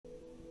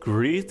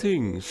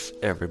Greetings,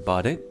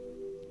 everybody.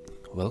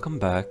 Welcome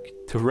back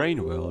to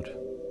Rain World.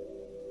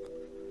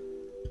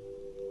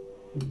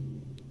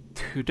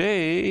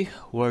 Today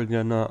we're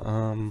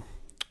gonna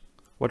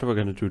what are we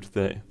gonna do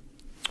today?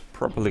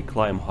 Probably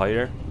climb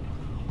higher.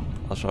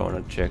 Also, I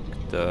wanna check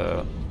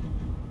the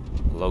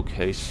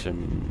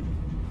location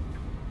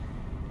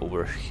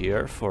over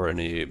here for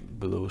any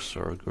blues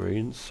or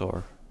greens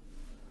or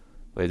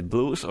wait,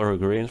 blues or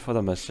greens? What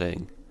am I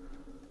saying?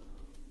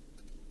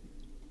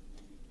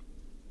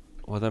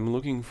 What I'm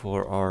looking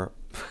for are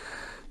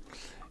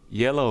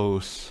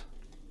yellows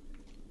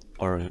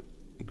or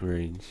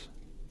greens.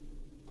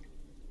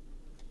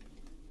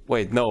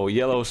 Wait, no,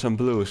 yellows and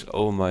blues.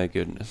 Oh my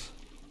goodness.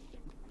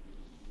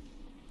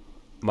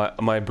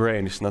 My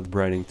brain is not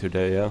braining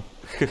today, yeah?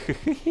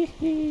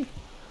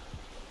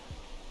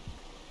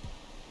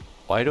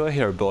 Why do I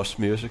hear boss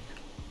music?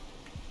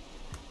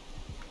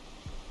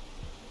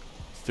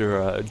 Is there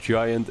a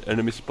giant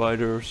enemy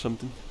spider or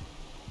something?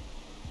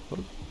 What?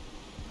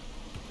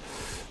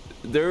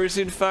 There is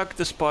in fact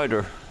a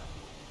spider.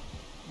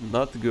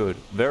 Not good.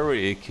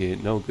 Very icky.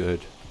 No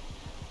good.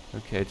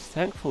 Okay, it's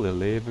thankfully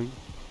leaving.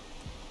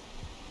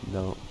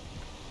 No.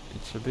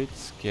 It's a bit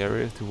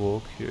scary to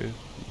walk here,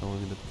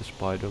 knowing that the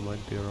spider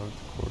might be around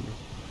the corner.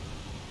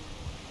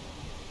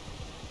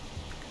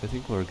 I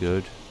think we're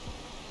good.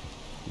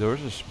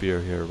 There's a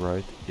spear here,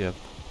 right? Yep.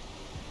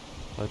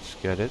 Let's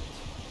get it.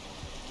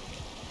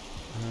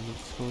 And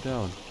let's go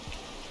down.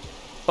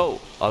 Oh!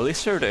 A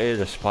lizard ate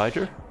a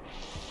spider?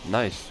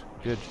 Nice.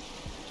 Good.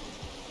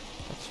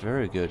 That's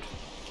very good.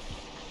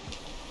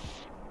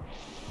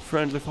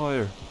 Friendly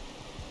fire.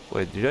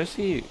 Wait, did I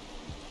see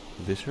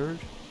lizard?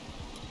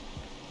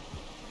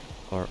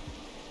 Or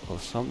well,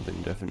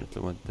 something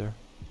definitely went there.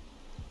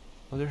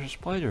 Oh, there's a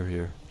spider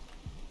here.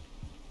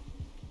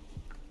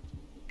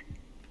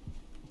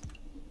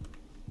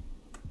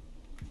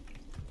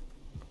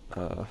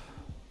 How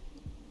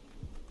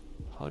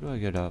do I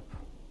get up?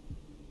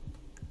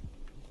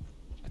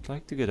 I'd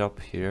like to get up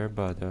here,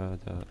 but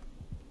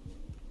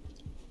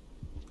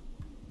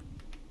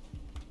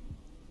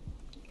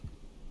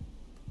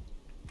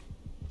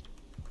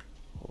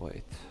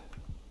wait.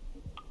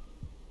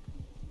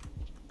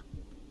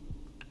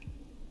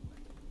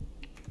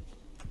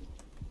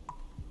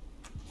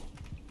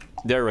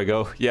 There we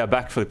go. Yeah,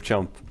 backflip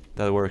jump.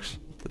 That works.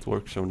 That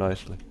works so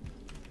nicely.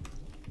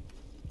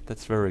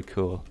 That's very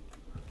cool.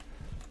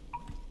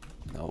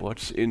 Now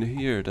what's in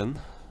here then?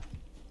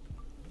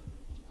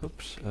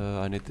 Oops,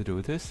 I need to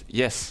do this.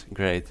 Yes,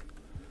 great.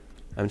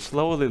 I'm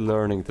slowly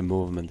learning the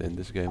movement in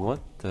this game.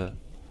 What the...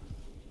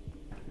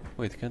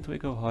 Wait, can't we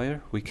go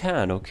higher? We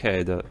can,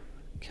 okay. The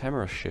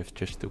camera shift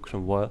just took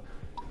some while.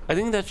 I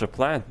think that's a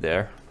plant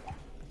there.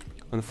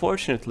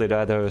 Unfortunately,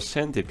 that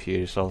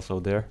centipede is also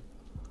there.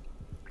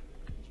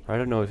 I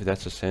don't know if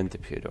that's a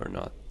centipede or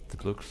not.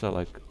 It looks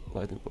like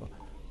lightning ball.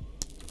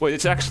 Wait,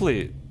 it's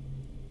actually...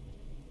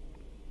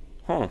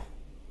 Huh.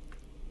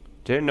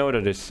 Didn't know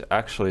that it's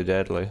actually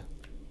deadly.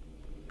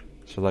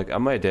 So like,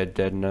 am I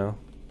dead now?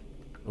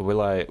 Or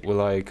will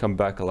I come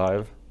back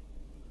alive?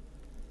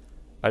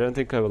 I don't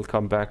think I will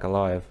come back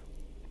alive.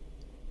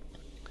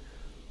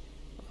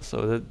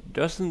 So that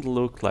doesn't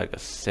look like a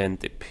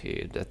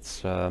centipede.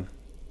 That's I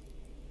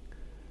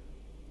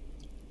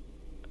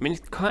mean,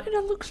 it kind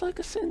of looks like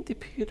a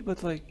centipede,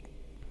 but like,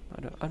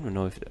 I don't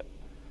know if that...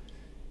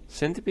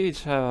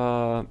 Centipedes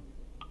have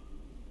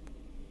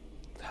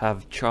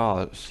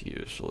jaws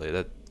usually.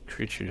 That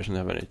creature doesn't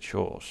have any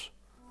jaws,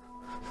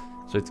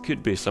 so it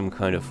could be some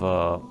kind of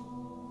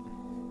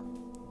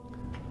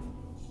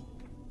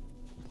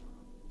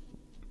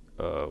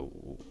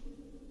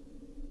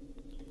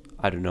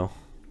I don't know.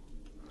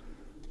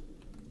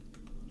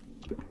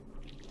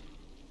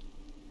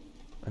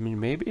 I mean,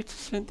 maybe it's a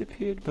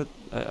centipede, but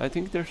I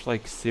think there's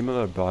like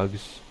similar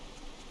bugs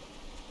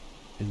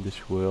in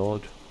this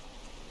world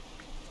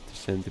to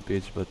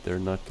centipedes, but they're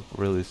not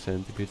really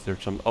centipedes.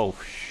 There's some... Oh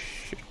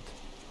shit.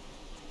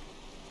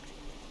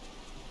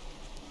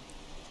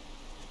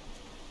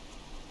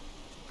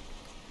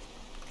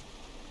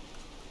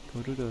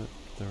 Go to the...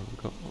 There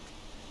we go.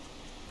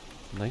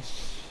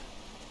 Nice.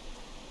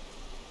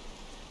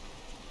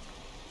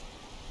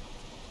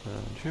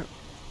 And here.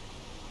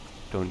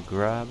 Don't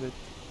grab it.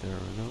 There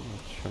we go.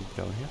 Let's jump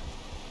down here.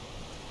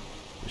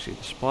 You see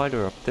the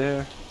spider up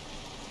there.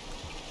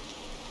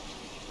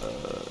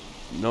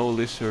 No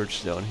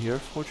lizards down here,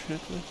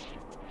 fortunately.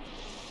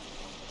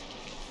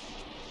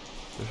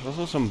 There's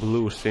also some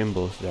blue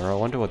symbols there. I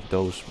wonder what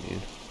those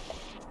mean.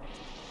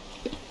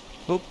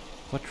 Oh,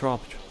 what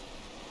dropped?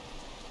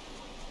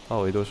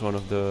 Oh, it was one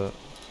of the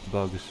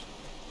bugs.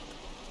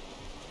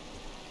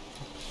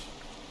 Oops.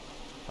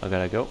 I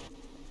gotta go.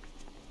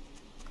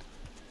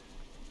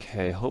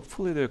 Okay,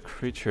 hopefully the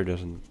creature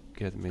doesn't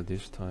get me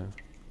this time.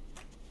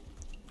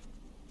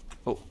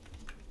 Oh,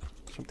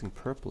 something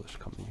purple is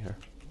coming here.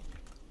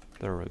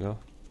 There we go.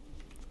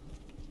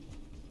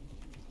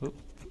 Oop,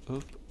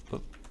 oop,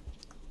 oop.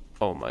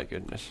 Oh my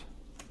goodness.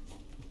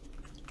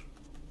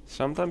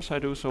 Sometimes I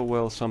do so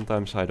well,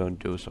 sometimes I don't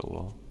do so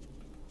well.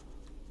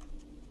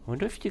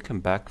 wonder if you can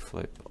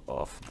backflip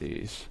off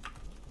these.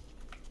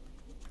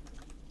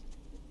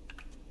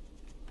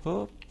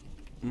 Oh,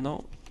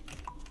 no.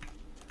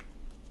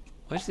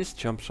 Why is this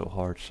jump so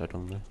hard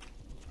suddenly?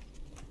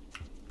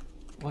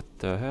 What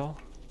the hell?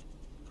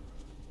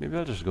 Maybe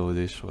I'll just go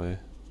this way.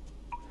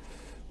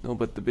 No,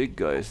 but the big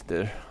guy is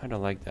there. I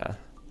don't like that.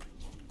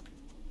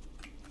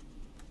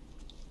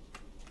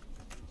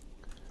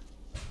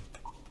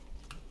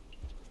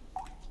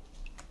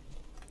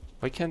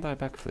 Why can't I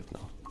backflip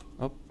now?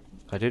 Oh,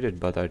 I did it,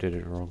 but I did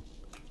it wrong.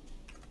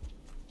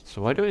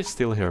 So why do I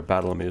still hear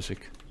battle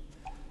music?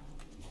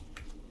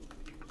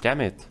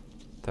 Damn it!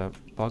 The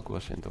bug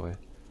was in the way.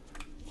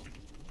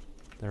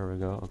 There we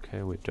go.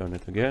 Okay, we've done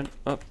it again.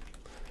 Oh,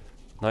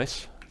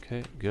 nice.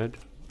 Okay, good.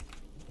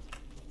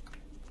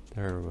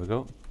 There we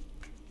go.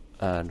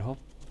 And hop.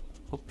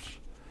 Oops.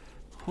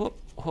 Hop,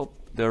 hop.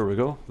 There we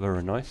go.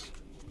 Very nice.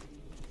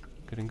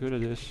 Getting good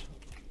at this.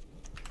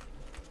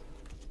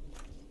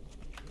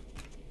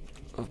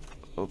 Up,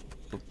 up,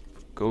 up.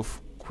 Go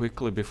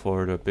quickly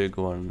before the big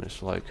one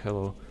is like,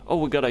 hello. Oh,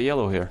 we got a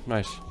yellow here.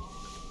 Nice.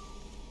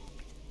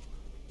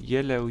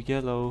 Yellow,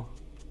 yellow.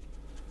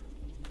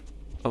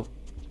 Oh,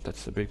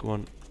 that's the big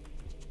one.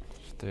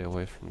 Stay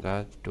away from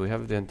that. Do we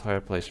have the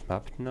entire place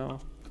mapped now?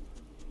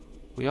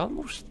 We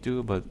almost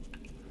do, but...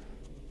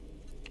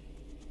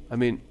 I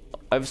mean,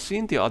 I've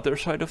seen the other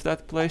side of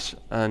that place,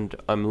 and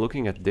I'm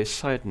looking at this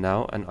side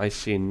now, and I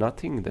see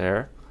nothing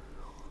there.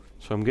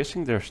 So I'm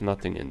guessing there's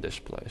nothing in this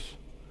place.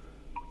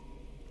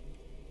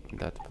 In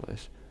that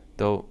place.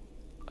 Though,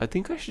 I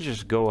think I should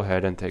just go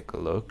ahead and take a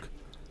look.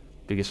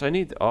 Because I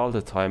need all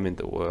the time in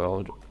the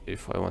world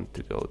if I want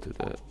to go to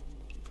the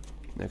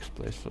next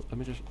place. So let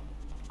me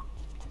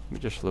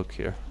just look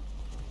here.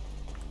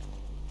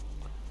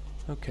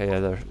 Okay, yeah,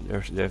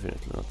 there's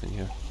definitely nothing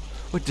here.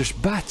 Wait, there's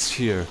bats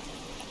here.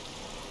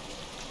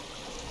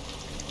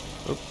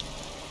 Oh.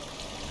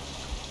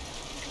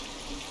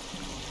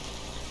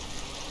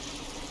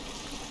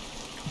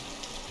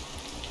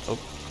 Oh.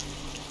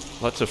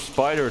 Lots of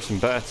spiders and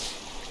bats.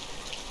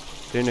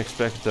 Didn't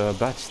expect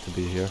bats to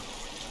be here.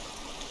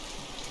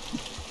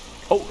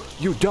 Oh,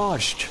 you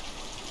dodged!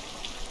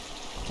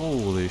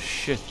 Holy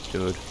shit,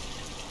 dude.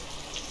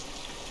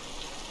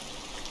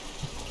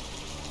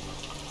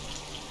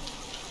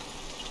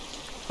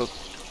 Oh.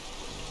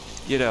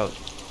 Get out.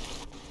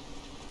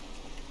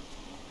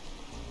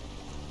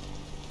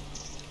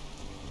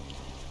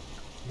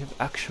 You have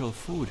actual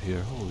food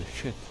here, holy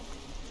shit.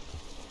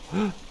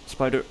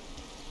 Spider,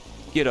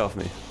 get off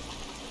me.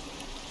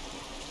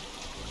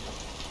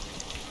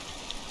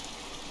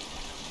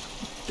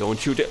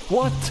 Don't you dare.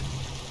 What?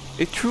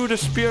 It threw the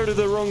spear to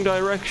the wrong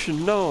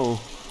direction. No.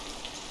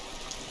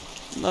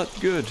 Not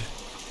good.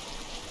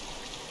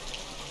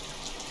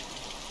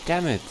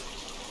 Damn it.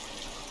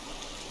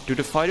 Do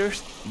the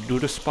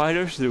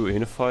spiders do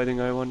infighting,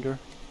 I wonder?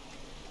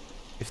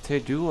 If they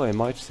do, I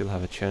might still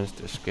have a chance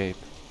to escape.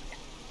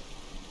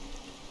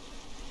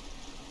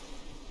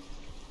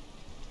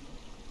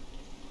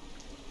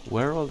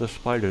 Where will the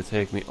spider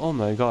take me? Oh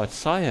my god,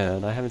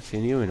 Cyan, I haven't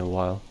seen you in a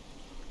while.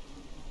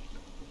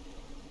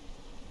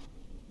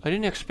 I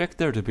didn't expect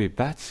there to be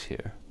bats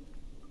here.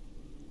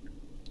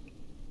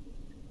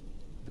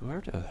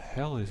 Where the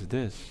hell is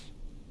this?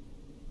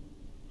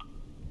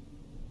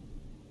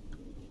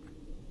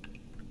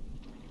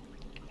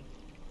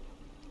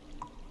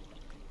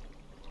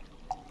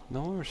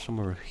 Nowhere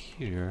somewhere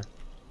here.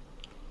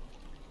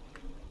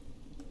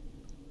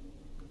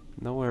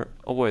 Nowhere.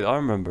 Oh wait, I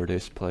remember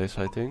this place,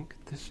 I think.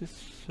 This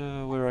is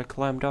where I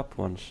climbed up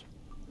once.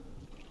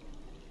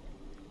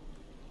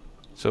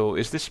 So,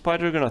 is this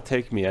spider gonna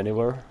take me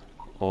anywhere?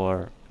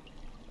 Or...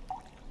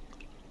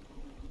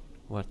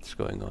 what's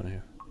going on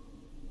here?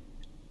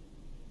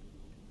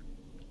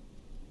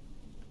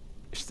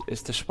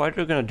 Is the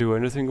spider gonna do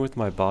anything with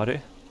my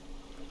body?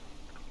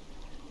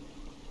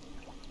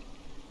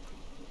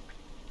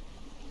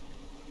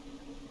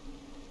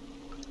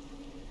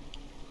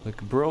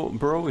 Like,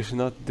 bro is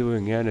not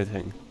doing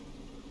anything.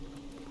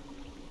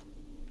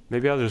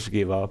 Maybe I'll just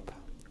give up.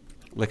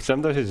 Like,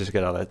 sometimes you just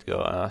gotta let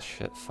go. Ah,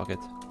 shit, fuck it.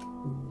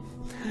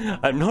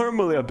 I'm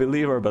normally a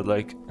believer, but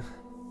like...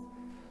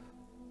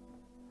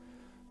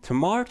 To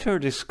martyr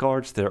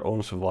discards their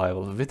own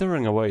survival,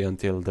 withering away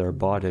until their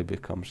body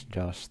becomes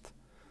dust.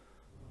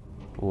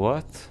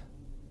 What?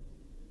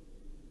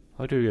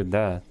 How do you get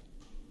that?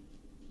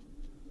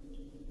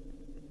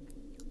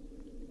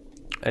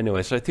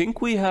 Anyways, I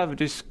think we have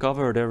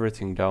discovered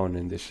everything down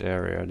in this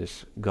area,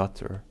 this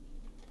gutter.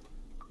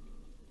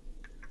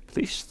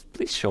 Please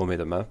show me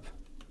the map.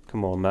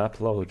 Come on, map,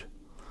 load.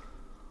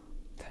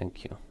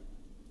 Thank you.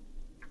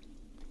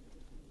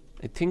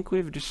 I think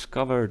we've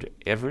discovered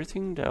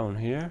everything down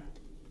here.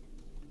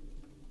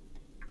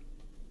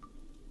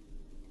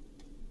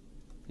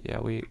 Yeah,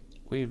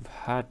 we've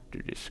had to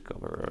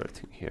discover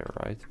everything here,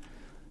 right?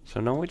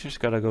 So now we just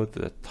gotta go to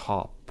the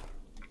top.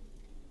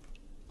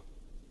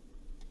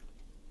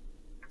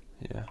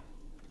 Yeah.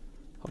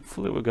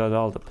 Hopefully we got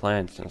all the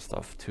plants and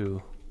stuff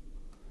too.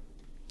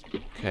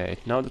 Okay,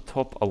 now the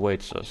top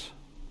awaits us.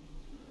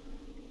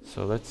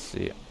 So let's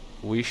see.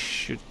 We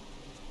should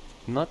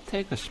not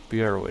take a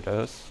spear with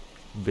us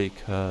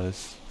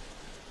because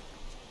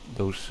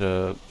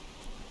those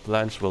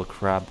plants will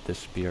grab the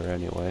spear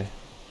anyway.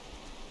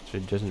 So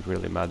it doesn't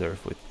really matter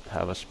if we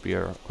have a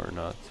spear or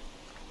not.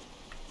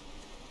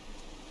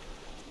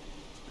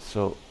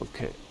 So,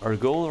 okay, our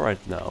goal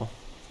right now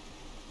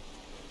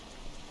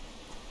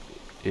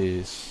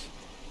is...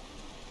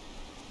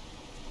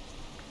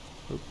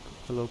 Oop,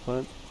 hello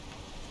plant.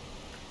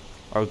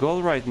 Our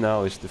goal right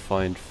now is to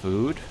find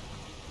food.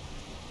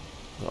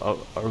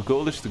 Our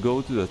goal is to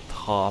go to the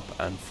top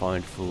and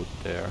find food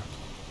there.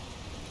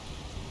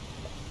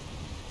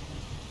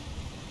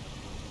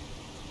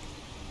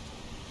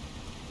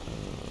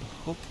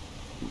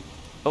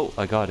 Oh,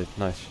 I got it,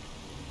 nice.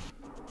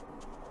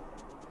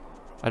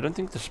 I don't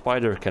think the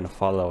spider can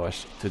follow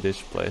us to this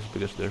place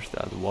because there's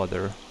that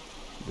water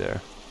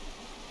there.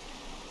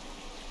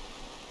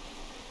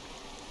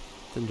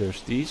 Then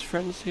there's these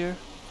friends here.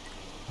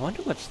 I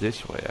wonder what's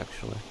this way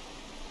actually.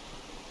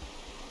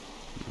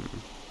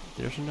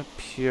 There doesn't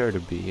appear to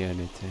be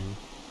anything.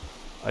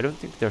 I don't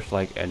think there's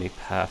like any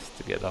path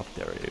to get up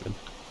there even.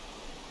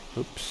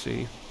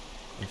 Oopsie.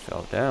 I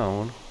fell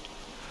down.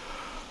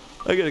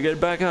 I gotta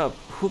get back up.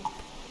 Whoop.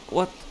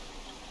 What?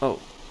 Oh,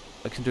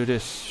 I can do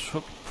this.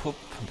 Whoop, whoop.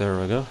 There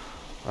we go.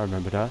 I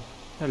remember that.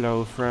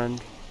 Hello,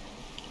 friend.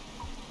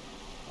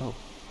 Oh.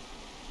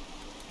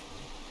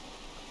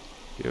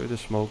 Do you have the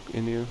smoke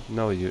in you?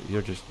 No,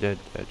 you're just dead.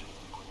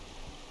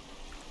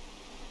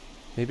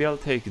 Maybe I'll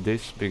take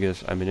this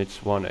because, I mean,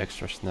 it's one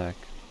extra snack.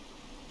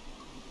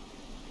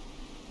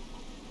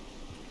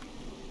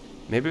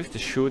 Maybe if the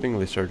shooting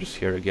lizard is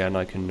here again,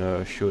 I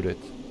can shoot it.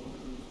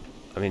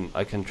 I mean,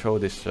 I can throw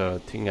this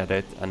thing at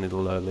it and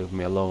it'll leave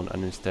me alone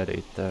and instead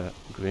eat the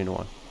green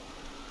one.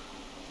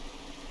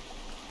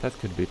 That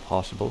could be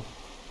possible.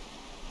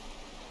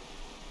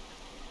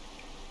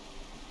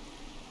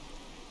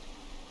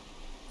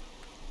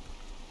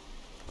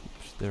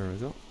 Oops, there we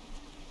go.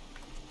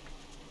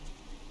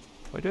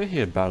 Why do I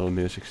hear battle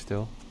music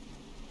still?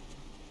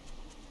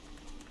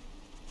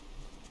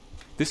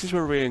 This is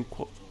where we...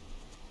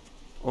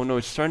 Oh no,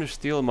 it's trying to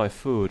steal my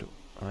food.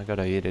 I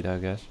gotta eat it, I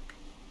guess.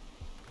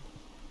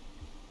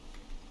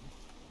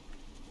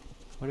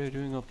 What are you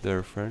doing up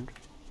there, friend?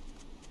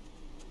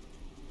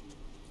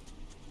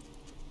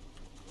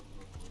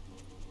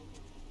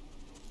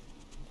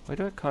 Why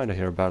do I kinda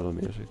hear battle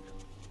music?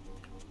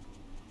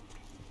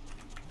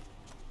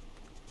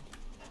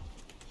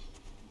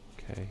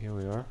 Okay, here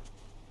we are.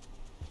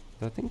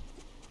 I think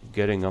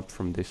getting up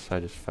from this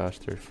side is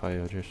faster if I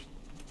just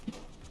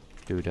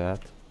do that.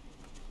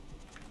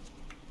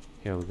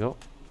 Here we go.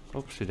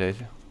 Oopsie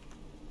daisy.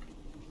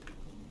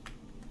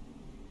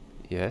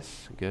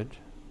 Yes, good.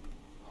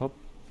 Hop.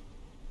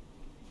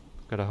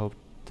 Gotta hope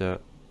the...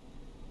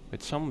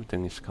 Wait,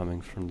 something is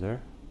coming from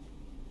there.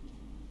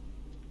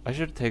 I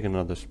should take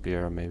another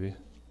spear, maybe.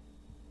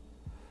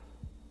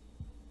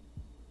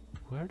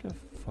 Where the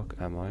fuck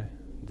am I?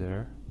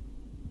 There.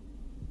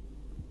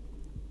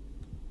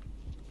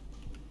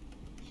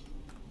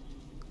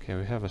 Okay,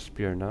 we have a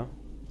spear now.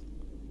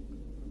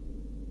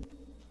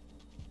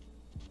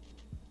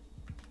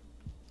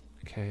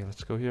 Okay,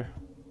 let's go here.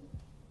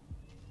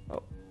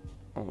 Oh.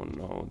 Oh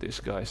no, these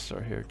guys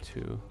are here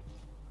too.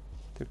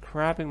 They're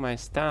grabbing my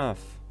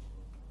stuff.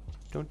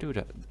 Don't do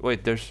that.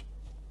 Wait, there's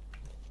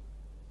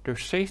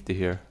safety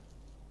here.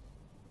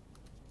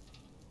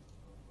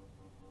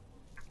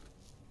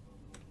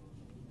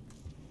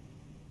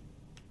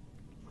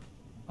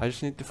 I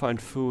just need to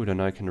find food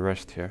and I can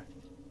rest here.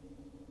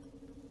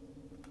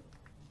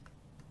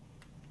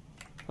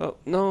 Oh,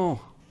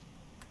 no!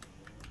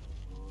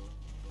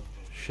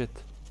 Shit.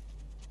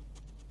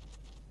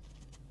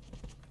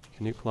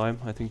 Can you climb?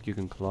 I think you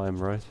can climb,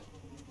 right?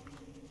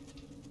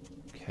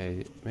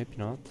 Okay, maybe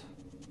not.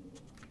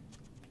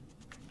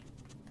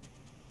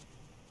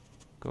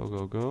 Go,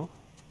 go, go.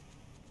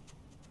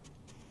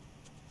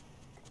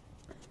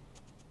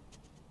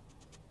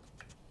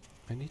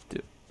 I need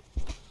to...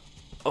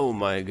 Oh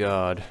my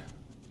god.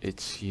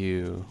 It's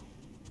you.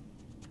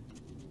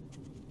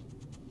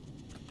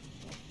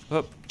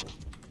 Oh.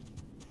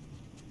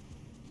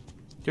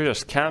 You're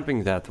just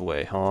camping that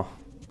way, huh?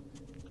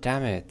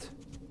 Damn it.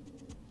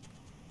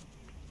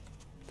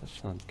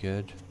 That's not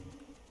good.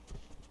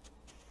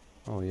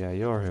 Oh yeah,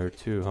 you're here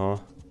too, huh?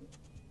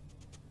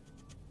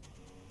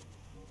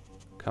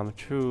 Come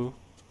true.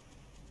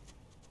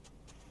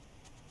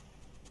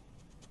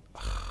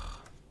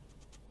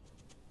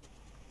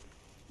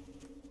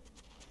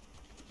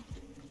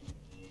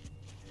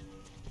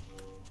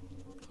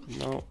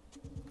 No.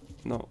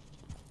 No.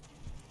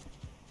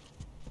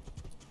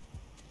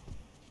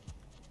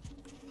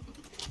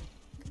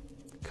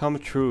 Come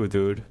true,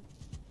 dude.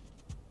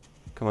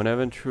 Come on, I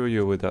went through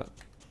you with a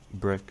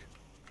brick.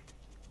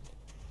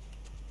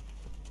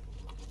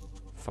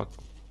 Fuck.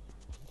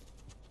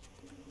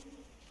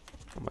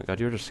 Oh my god,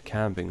 you're just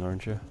camping,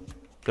 aren't you?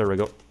 There we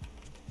go.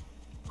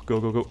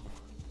 Go, go, go.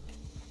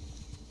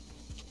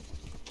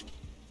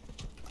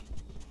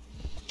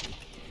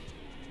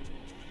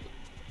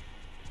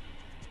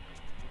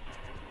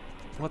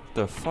 What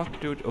the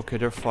fuck, dude? Okay,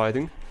 they're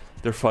fighting.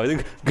 They're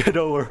fighting. Get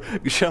over.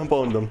 Jump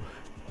on them.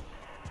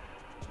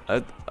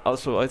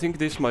 Also, I think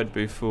this might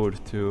be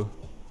food too.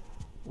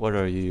 What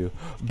are you?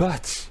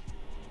 Bats!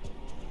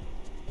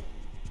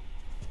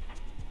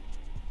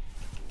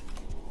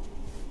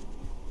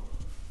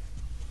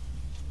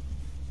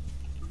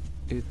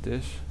 Eat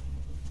this.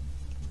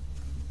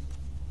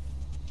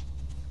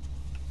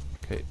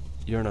 Okay,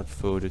 you're not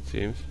food, it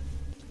seems.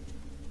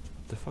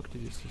 The fuck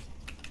did you just...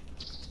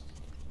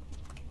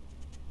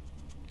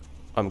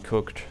 I'm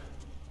cooked.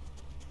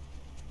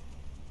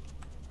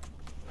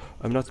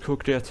 I'm not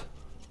cooked yet.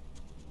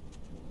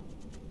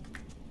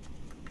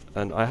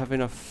 And I have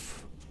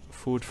enough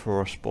food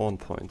for a spawn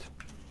point.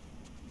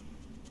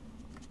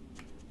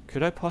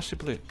 Could I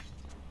possibly...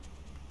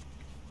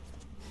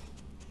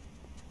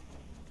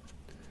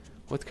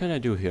 What can I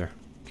do here?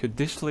 Could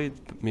this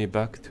lead me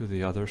back to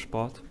the other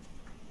spot?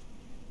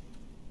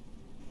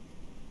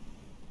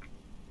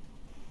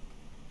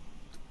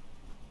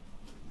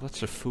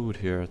 Lots of food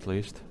here at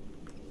least.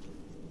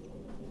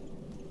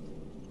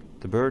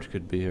 The bird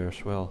could be here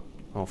as well.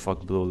 Oh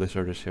fuck, blue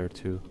lizard is here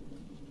too.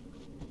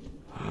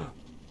 Oh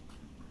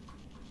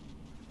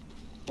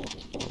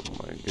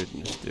my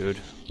goodness, dude.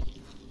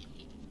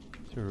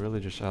 They're really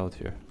just out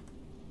here.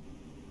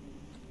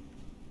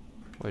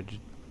 Wait, did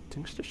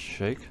things just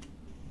shake?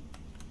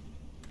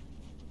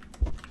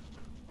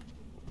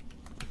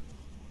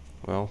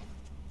 Well,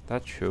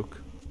 that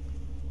shook.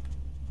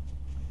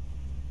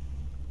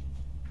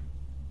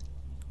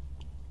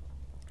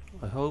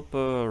 I hope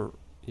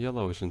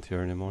yellow isn't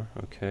here anymore.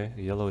 Okay,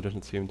 yellow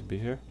doesn't seem to be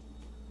here.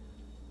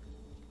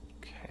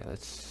 Okay,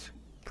 let's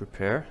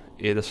prepare.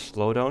 Eat a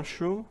slowdown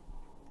shroom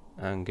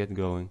and get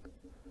going.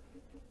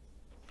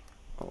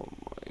 Oh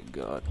my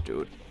god,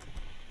 dude.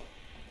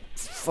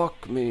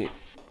 Fuck me.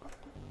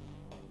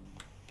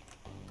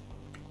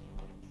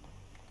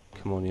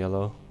 Come on,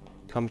 yellow.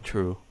 Come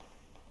true.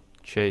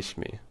 Chase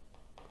me.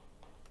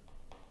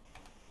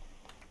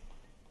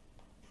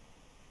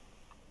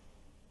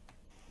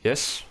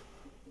 Yes?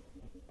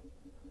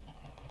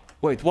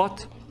 Wait,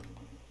 what?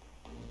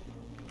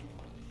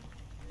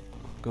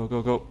 Go,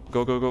 go, go.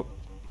 Go, go, go.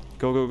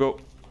 Go, go, go.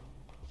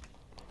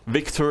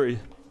 Victory.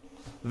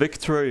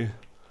 Victory.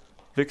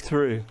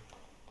 Victory.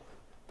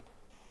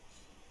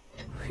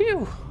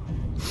 Phew.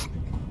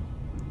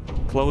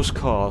 Close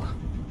call.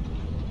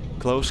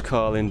 Close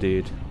call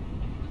indeed.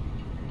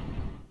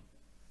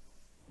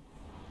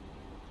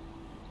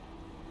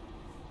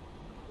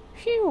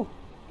 Phew.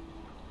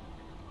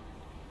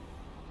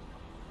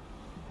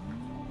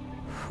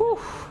 Whew.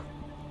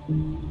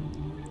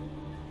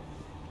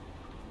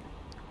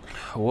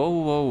 Whoa,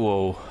 whoa,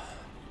 whoa.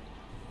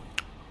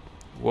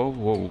 Whoa,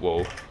 whoa,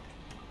 whoa.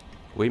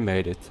 We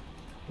made it.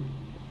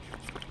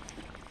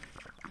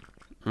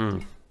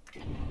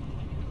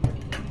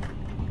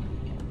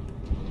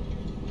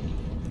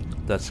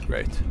 That's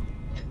great.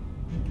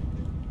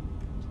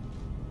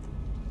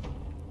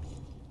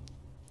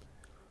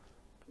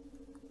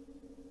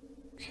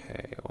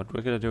 Okay, what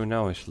we're gonna do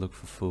now is look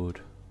for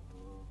food.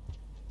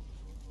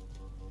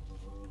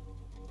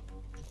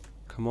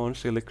 Come on,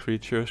 silly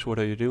creatures, what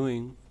are you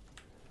doing?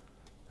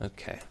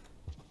 Okay.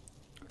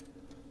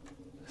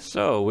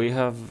 So, we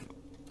have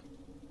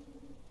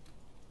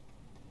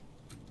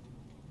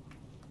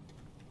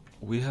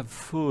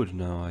food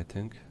now, I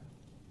think.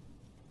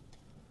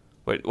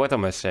 Wait, what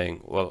am I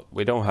saying? Well,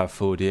 we don't have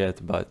food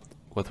yet, but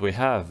what we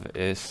have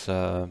is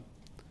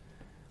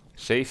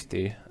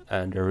safety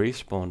and a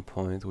respawn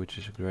point, which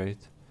is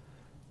great.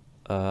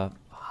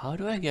 How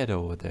do I get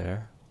over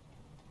there?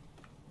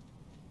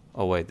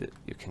 Oh wait,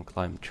 you can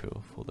climb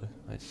through fully,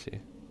 I see.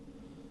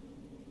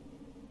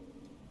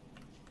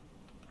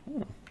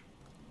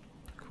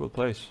 Cool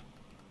place.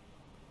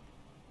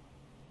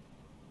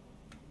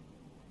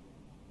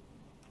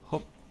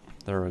 Hop,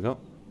 there we go.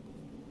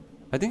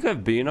 I think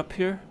I've been up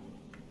here.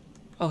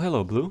 Oh,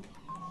 hello, Blue.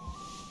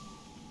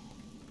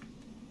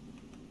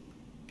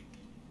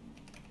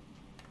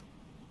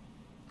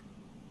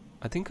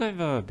 I think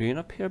I've been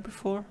up here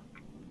before,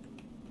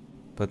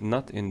 but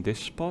not in this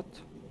spot.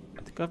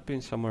 I think I've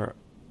been somewhere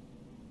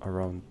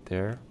around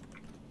there.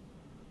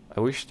 I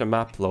wish the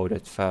map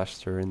loaded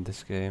faster in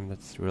this game.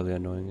 That's really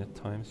annoying at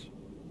times.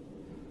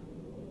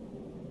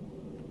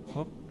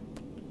 Hop.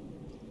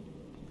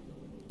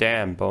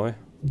 Damn, boy.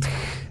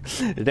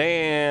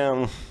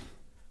 Damn.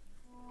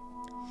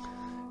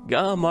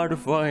 God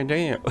motherfucking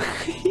damn.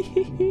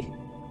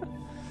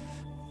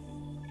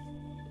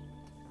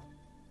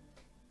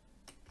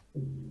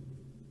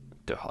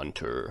 The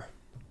hunter.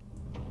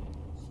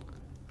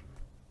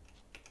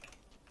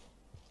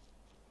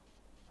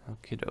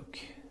 Okie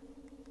dokie.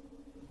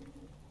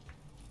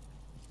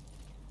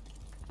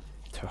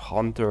 The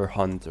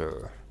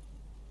hunter.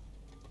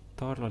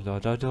 Da da da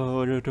da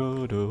da da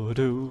da da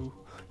do.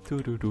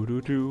 Do do do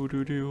do do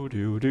do do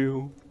do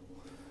do.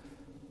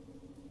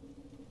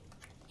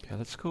 Okay,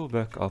 let's go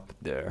back up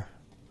there.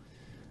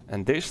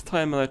 And this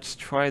time let's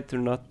try to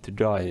not to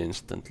die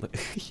instantly.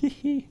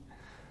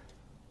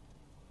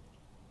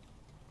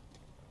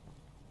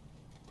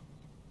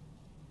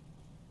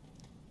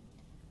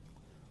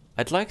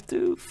 I'd like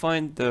to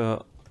find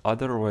the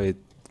other way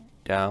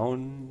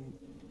down.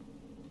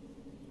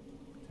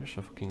 There's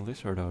a fucking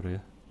lizard out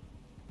here.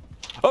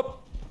 Oh!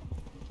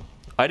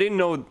 I didn't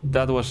know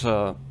that was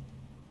a...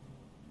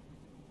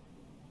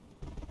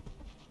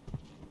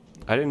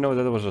 I didn't know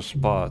that was a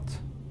spot.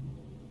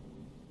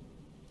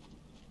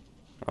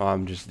 Oh,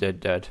 I'm just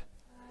dead.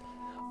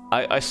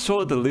 I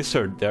saw the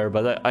lizard there,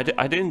 but I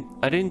didn't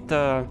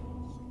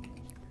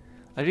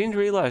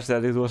realize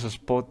that it was a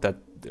spot that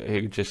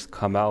he just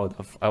come out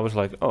of. I was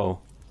like, oh,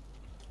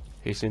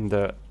 he's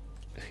inside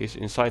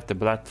the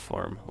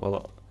platform.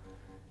 Well,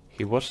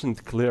 he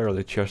wasn't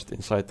clearly just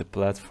inside the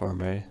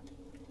platform, eh?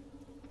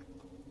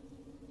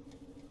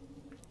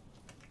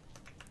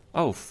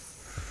 Oh,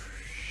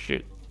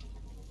 shit.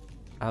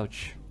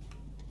 Ouch.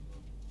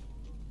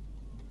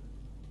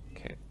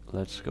 Okay,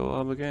 let's go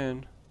up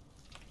again.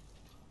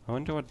 I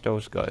wonder what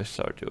those guys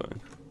are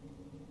doing.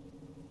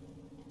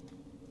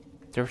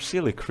 They're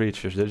silly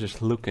creatures, they're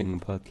just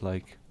looking, but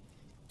like...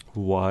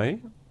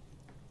 Why?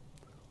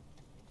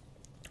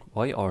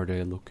 Why are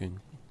they looking?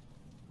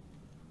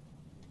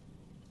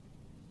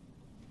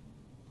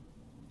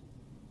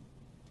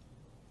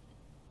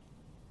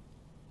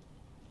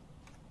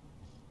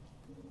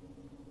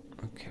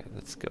 Okay,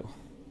 let's go.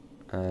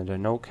 And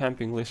no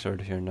camping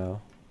lizard here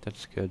now.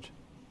 That's good.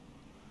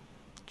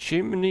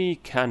 Chimney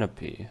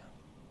canopy.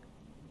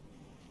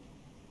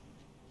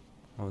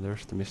 Oh,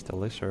 there's the Mr.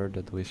 Lizard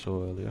that we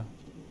saw earlier.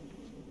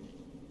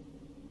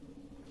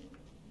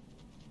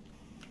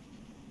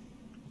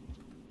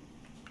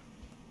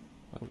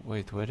 Oh,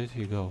 wait, where did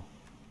he go?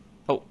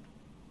 Oh!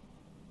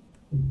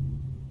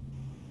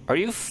 Are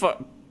you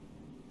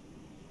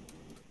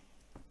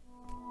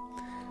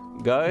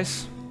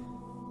Guys?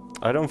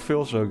 I don't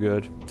feel so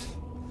good.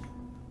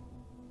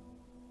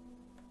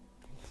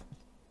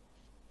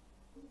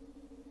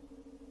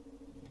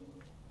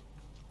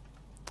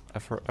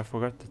 I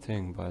forgot the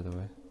thing, by the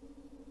way.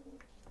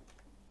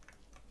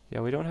 Yeah,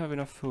 we don't have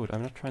enough food.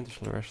 I'm not trying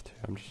to rest here.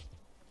 I'm just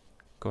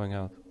going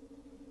out.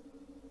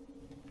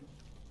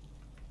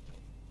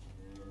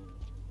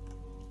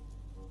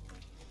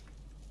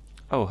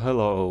 Oh,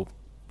 hello.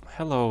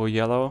 Hello,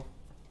 Yellow.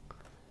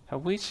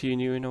 Have we seen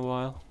you in a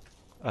while?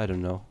 I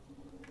don't know.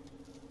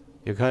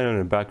 You're kind of in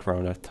the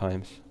background at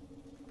times.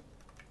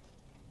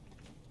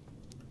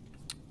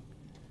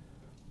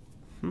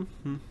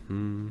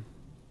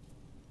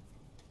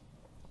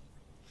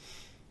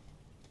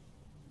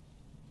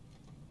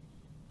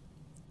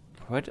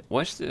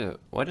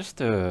 Why does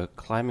the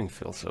climbing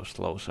feel so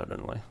slow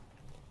suddenly?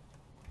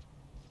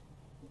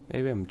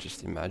 Maybe I'm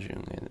just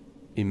imagining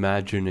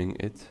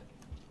it.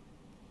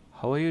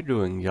 How are you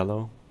doing,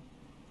 Yellow?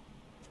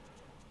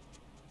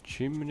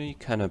 Chimney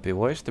canopy.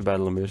 Why is the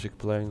battle music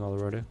playing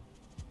already?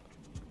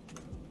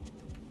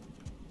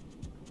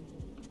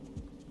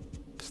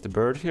 Is the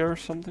bird here or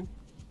something?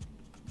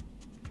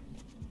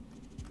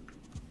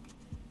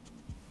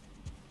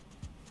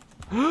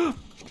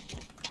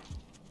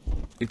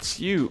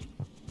 It's you.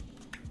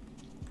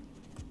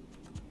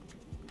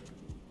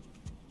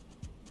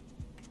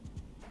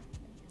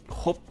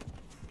 Hop.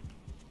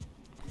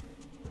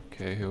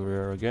 Okay, here we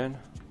are again.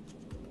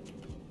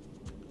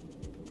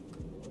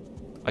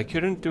 I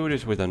couldn't do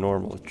this with a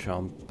normal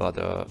jump, but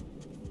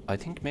I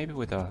think maybe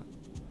with a...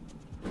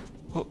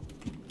 Oh.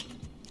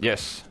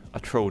 Yes, a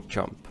throw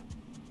jump.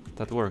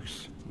 That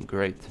works.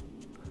 Great.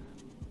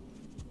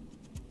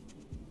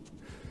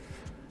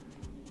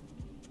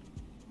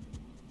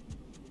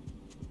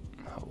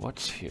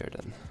 What's here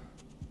then?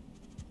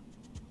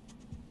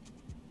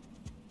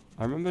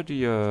 I remember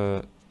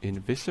the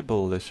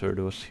invisible lizard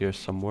was here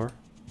somewhere.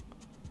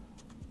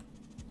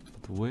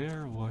 But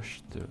where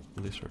was the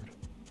lizard?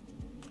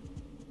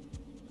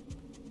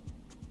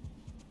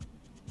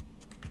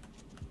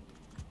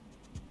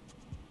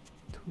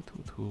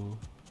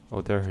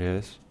 Oh, there he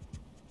is.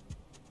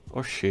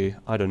 Or she,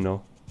 I don't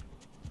know.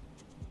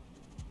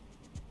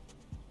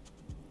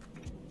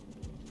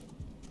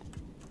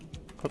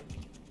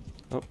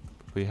 Oh,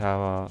 we have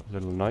a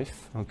little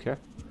knife, okay.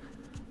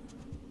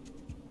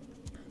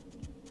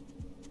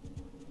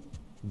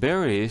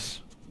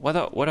 Berries? What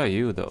are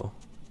you though?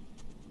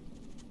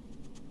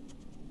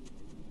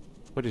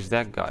 What is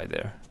that guy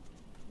there?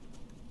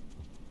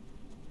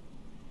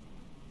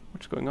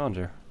 What's going on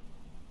there?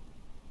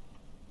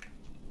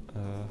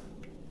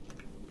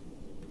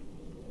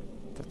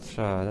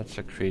 That's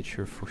a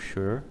creature for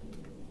sure.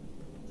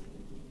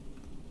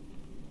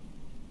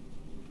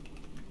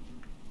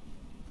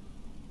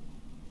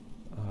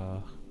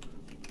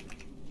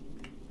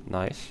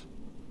 Nice.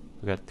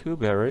 We got 2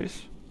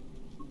 berries.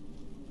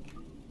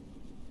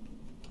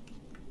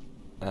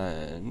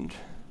 And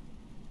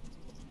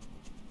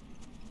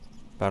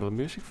battle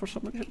music for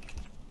some reason.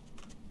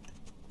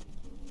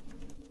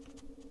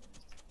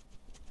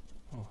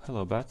 Oh,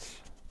 hello bats.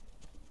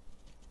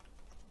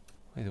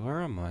 Wait,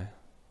 where am I?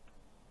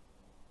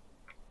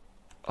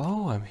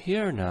 Oh, I'm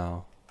here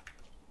now.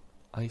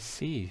 I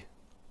see.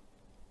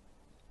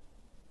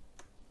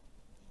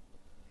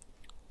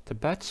 The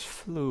bats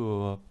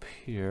flew up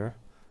here.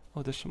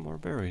 Oh, there's some more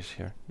berries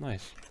here.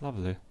 Nice,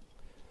 lovely.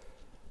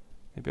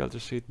 Maybe I'll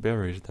just eat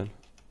berries then.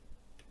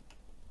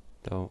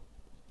 Though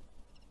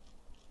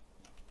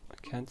I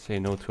can't say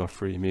no to a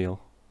free meal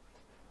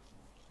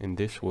in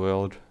this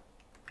world.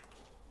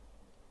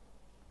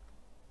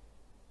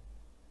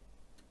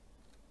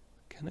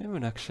 Can I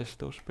even access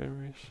those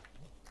berries?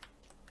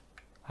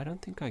 I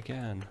don't think I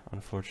can,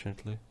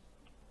 unfortunately.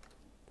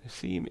 They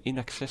seem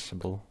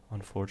inaccessible,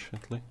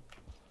 unfortunately.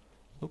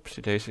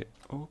 Oopsie daisy.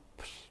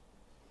 Oops.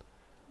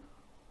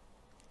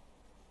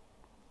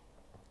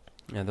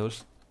 Yeah,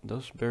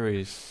 those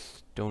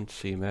berries don't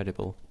seem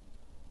edible.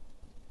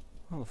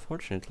 Well,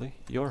 fortunately,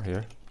 you're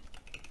here.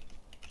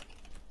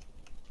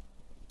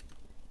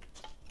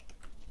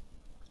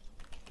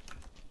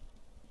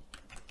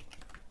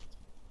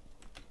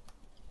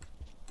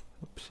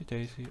 Oopsie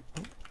daisy.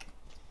 Oh.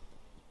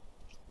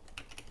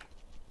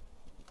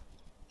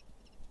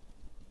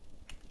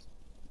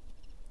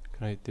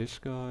 Can I eat this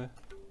guy?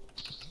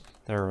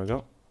 There we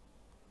go.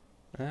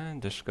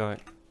 And this guy.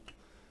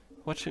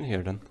 What's in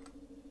here then?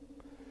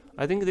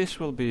 I think this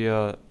will be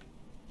oh,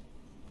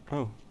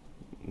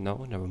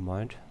 no, never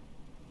mind.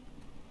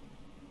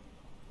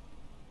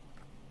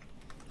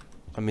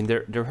 I mean,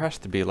 there has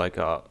to be like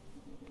a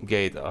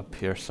gate up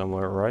here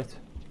somewhere, right?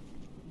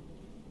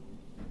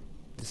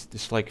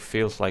 This like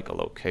feels like a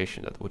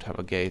location that would have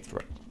a gate,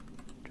 right?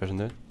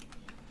 Doesn't it?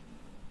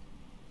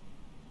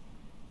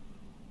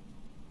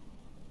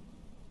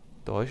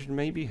 Though I should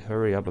maybe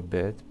hurry up a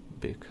bit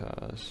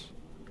because,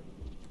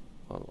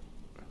 well,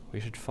 we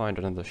should find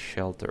another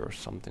shelter or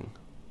something.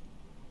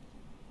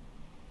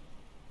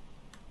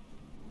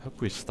 Hope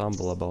we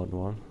stumble about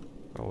one.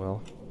 Oh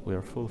well, we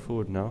are full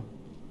food now.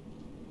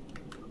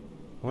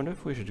 I wonder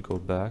if we should go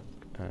back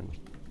and...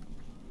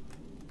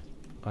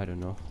 I don't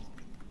know.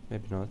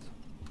 Maybe not.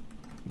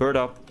 Bird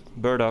up!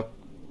 Bird up!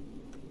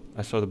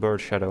 I saw the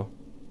bird shadow.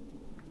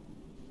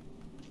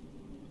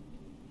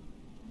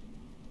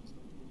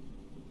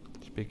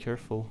 Just be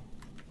careful.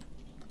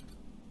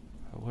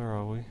 Where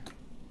are we?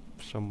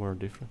 Somewhere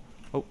different.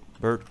 Oh,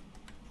 bird!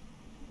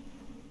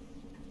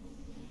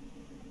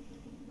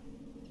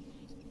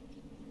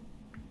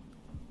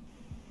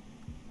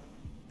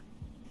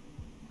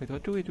 Wait,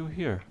 what do we do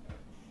here?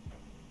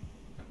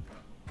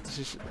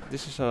 This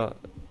is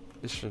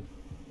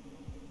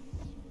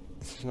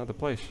not the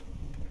place.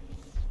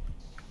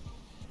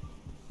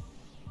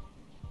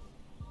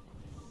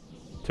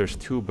 There's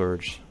two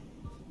birds.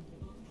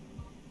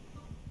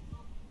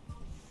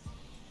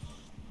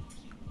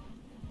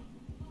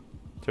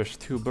 There's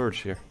two birds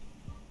here.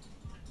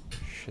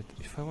 Shit,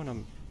 if I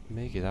wanna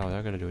make it out,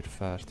 I gotta do it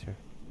fast here.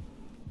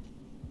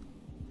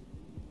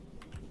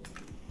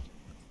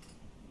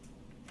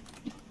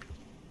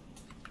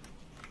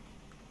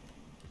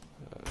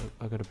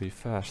 I gotta be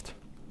fast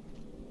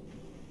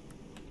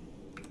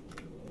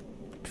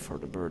before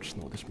the birds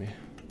notice me.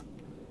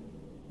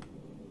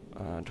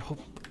 And hope,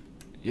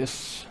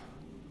 yes.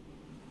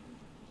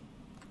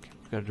 Okay,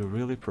 we gotta do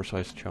really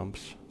precise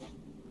jumps.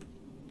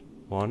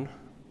 1,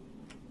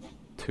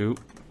 2,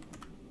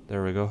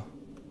 there we go.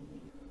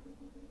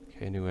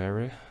 Okay, new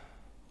area.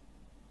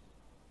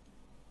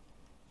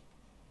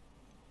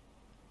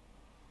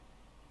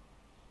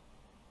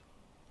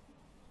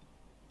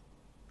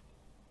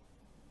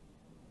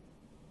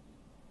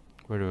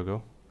 Where do I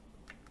go?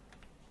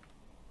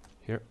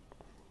 Here.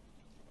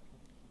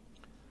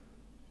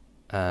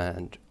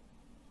 And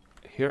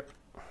here.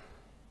 I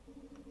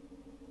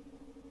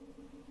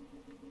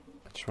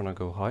just wanna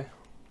go high.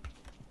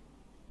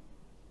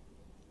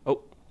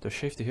 Oh, there's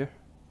safety here.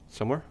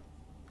 Somewhere.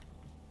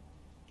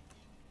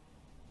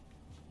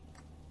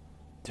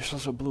 There's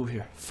also blue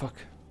here. Fuck.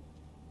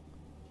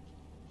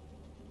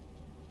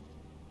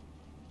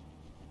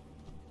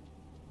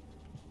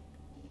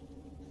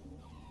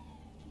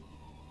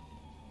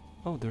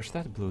 Oh, there's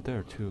that blue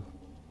there too.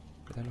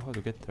 But I don't know how to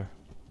get there.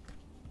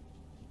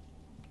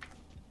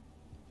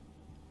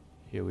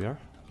 Here we are.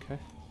 Okay.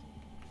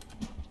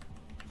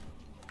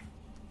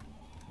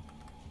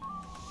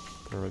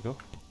 There we go.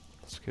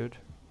 That's good.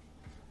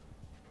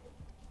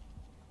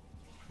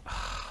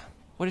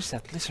 What is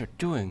that lizard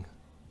doing?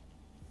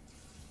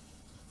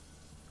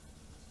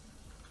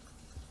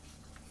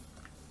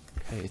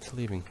 Okay, it's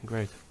leaving.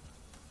 Great.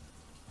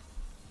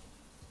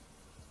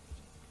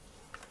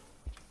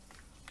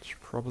 It's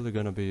probably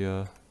gonna be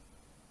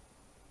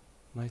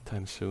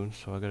nighttime soon,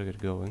 so I gotta get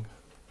going.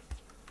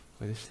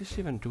 Wait, is this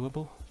even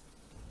doable?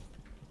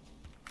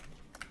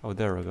 Oh,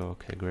 there we go.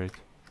 Okay, great.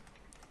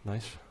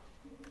 Nice.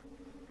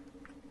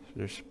 So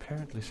there's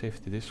apparently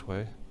safety this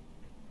way.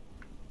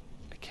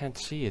 I can't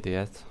see it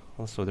yet.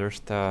 Also,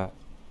 there's the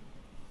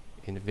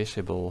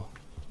invisible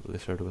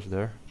lizard was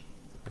there.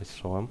 I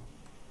saw him.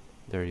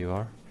 There you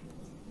are.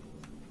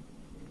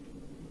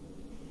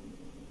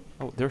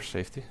 Oh, there's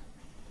safety.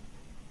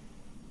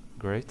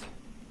 Great.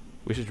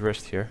 We should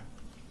rest here,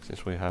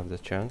 since we have the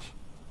chance.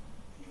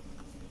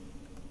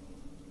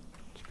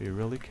 Just be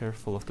really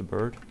careful of the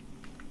bird.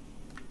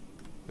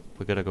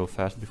 We gotta go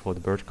fast before the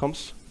bird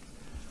comes.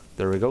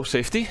 There we go,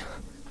 safety.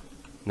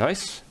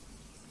 Nice.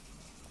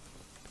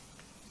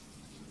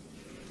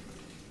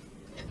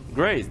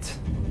 Great.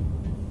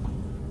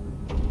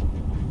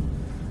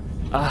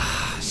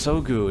 Ah, so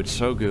good,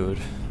 so good.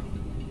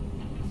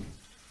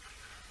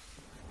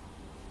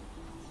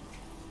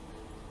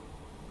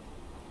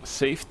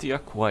 Safety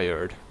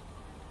acquired.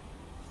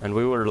 And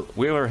we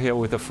were here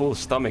with a full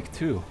stomach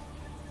too.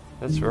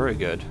 That's very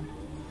good.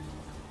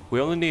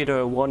 We only need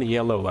one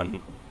yellow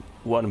and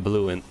one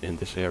blue in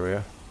this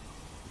area.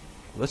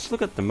 Let's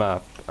look at the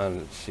map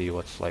and see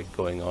what's like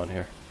going on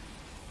here.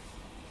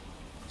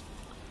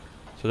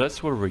 So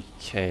that's where we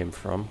came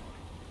from.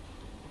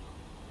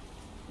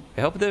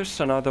 I hope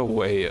there's another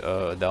way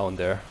down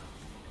there.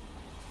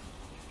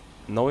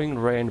 Knowing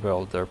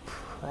Rainbow, there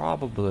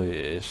probably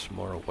is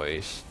more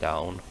ways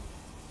down.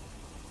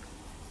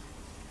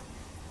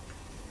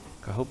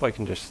 I hope I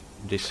can just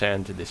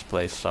descend to this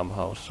place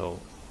somehow so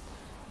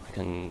I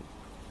can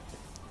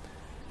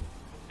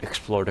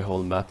explore the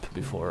whole map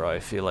before I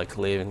feel like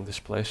leaving this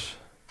place.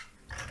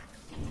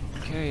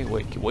 Okay,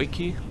 wakey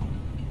wakey.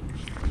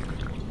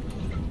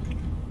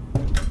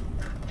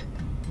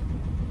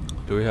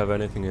 Do we have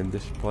anything in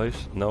this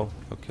place? No?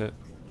 Okay.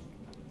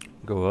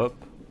 Go up.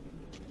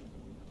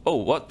 Oh,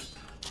 what?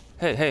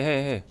 Hey, hey,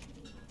 hey, hey.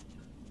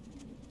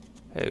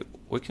 Hey,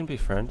 we can be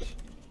friends.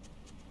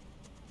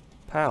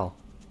 Pal.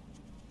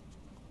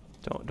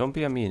 Don't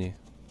be a meanie.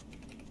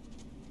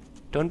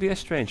 Don't be a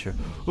stranger.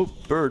 Oh,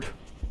 bird.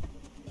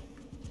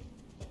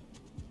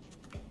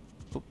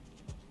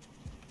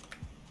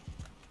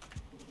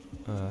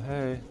 Oh.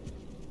 Hey.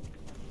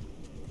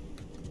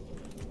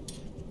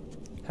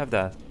 Have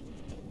that.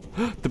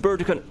 The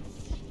bird can...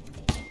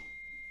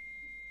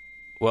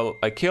 Well,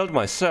 I killed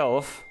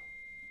myself.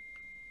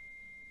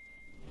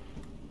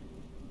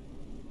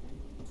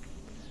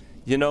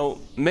 You know,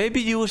 maybe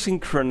using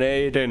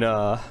grenade in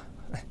a...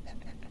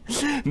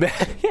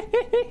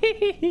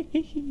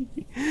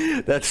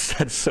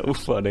 that's so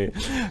funny.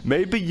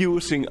 Maybe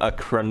using a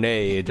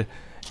grenade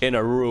in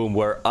a room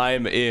where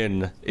I'm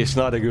in is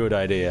not a good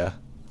idea.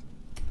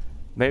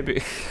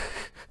 Maybe...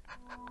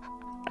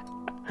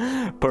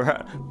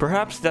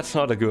 Perhaps that's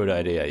not a good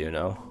idea, you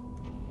know.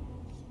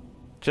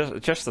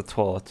 Just a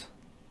thought.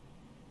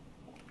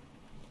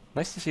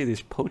 Nice to see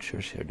these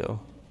poachers here, though.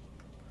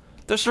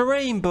 There's a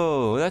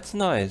rainbow! That's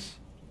nice.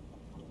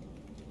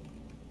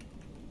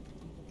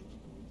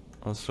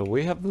 Also,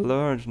 we have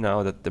learned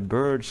now that the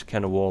birds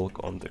can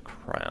walk on the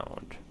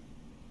ground.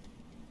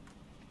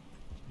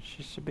 Which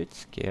is a bit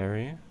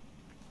scary.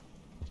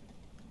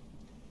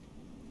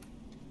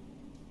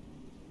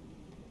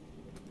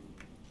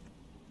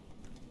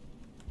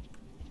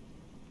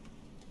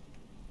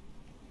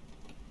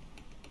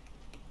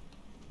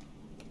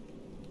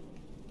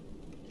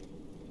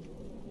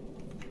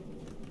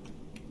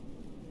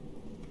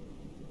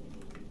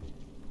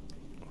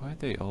 Why are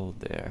they all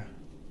there?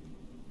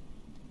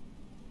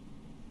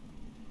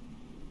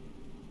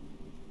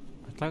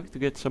 I'd like to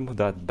get some of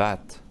that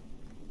bat.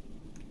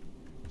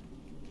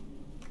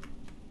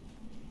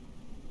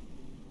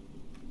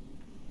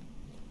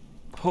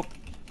 Hop!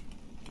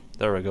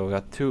 There we go,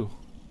 got two.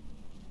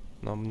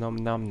 Nom nom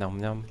nom nom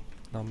nom.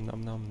 Nom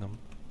nom nom nom.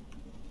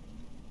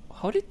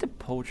 How did the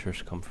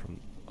poachers come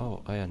from?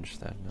 Oh, I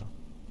understand now.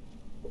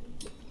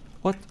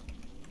 What?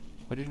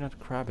 Why did you not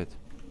grab it?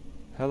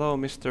 Hello,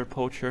 Mr.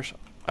 Poachers.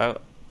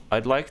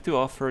 I'd like to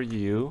offer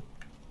you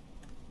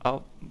a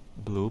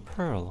blue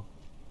pearl.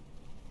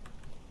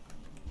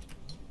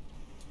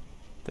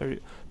 There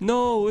you...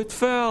 No, it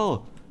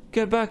fell!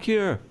 Get back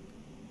here!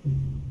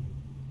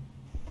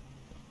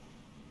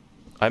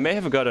 I may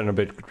have gotten a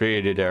bit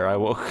greedy there. I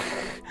will...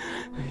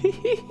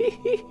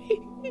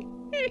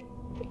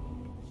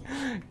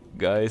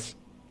 Guys,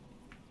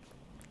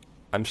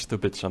 I'm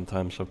stupid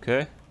sometimes,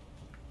 okay?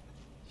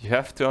 You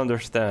have to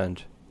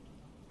understand.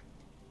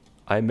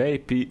 I may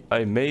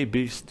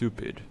be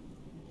stupid.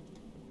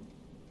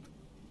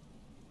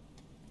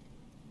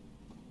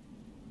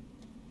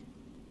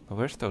 Oh,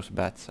 where's those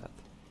bats at?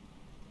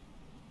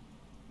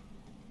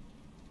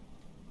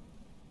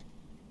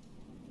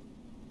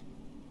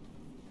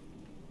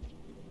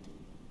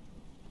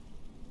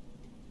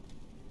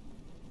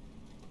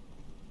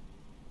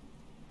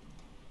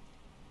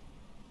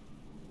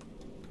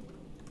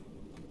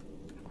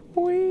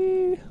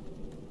 Wee,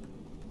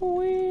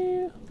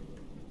 wee.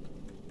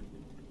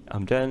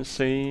 I'm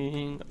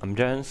dancing, I'm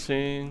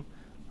dancing,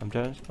 I'm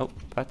dancing. Oh,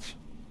 bats.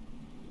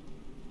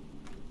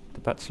 The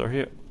bats are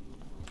here.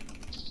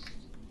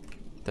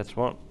 That's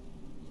one.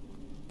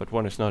 But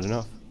one is not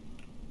enough.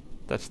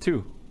 That's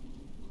two.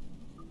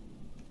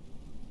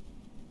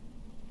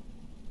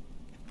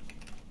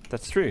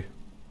 That's three.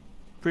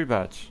 Three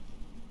bats.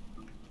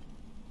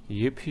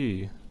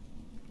 Yippee.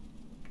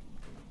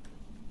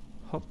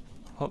 Hop,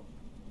 hop.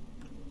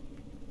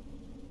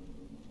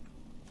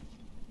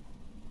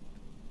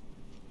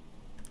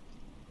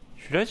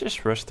 Should I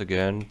just rest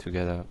again to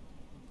get a...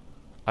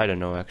 I don't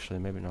know actually,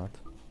 maybe not.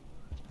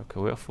 Okay,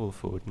 we are full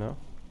food now.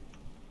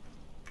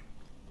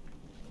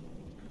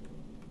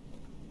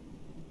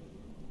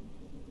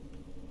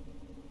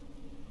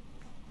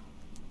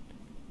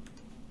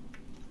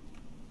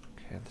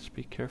 Okay, let's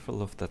be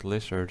careful of that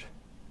lizard.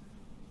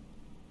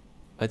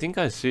 I think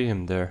I see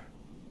him there.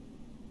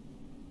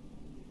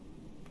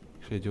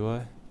 Actually, do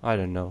I? I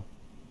don't know.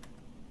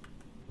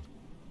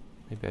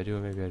 Maybe I do,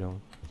 maybe I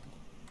don't.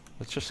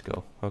 Let's just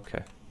go.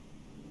 Okay.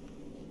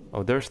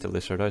 Oh, there's the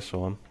lizard. I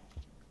saw him.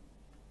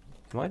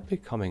 He might be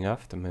coming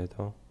after me,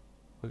 though.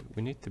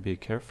 We need to be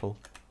careful.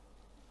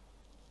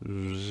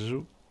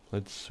 Zoop.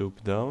 Let's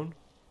zoop down.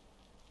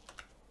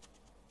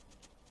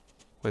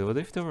 Wait, what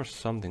if there was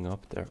something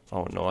up there?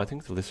 Oh no, I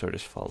think the lizard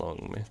is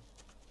following me.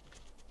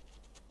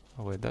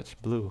 Oh wait, that's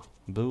blue.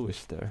 Blue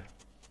is there.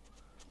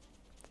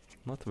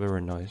 Not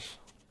very nice.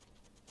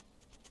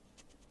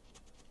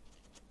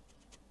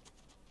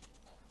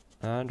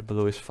 And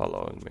blue is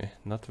following me.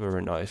 Not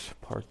very nice.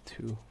 Part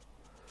 2.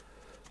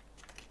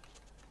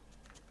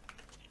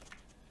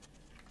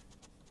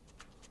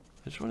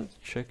 I just wanted to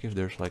check if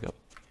there's like a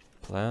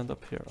plant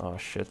up here. Oh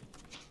shit.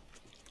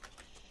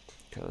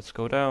 Okay, let's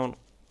go down.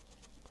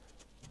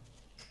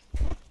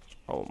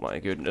 Oh my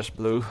goodness,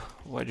 Blue.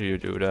 Why do you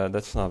do that?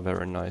 That's not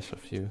very nice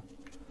of you.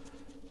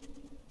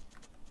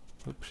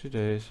 Oopsie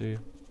daisy.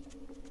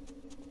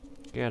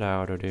 Get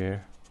out of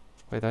there.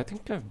 Wait, I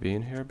think I've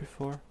been here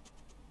before.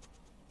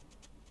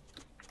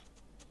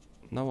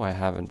 No, I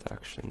haven't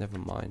actually. Never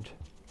mind.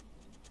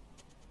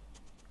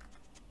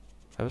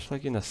 I was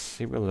like in a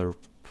similar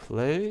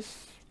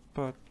place,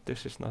 but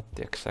this is not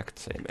the exact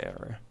same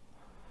area.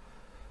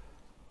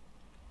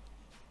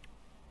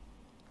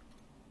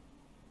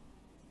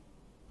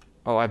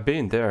 Oh, I've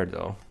been there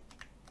though.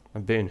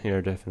 I've been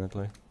here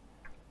definitely.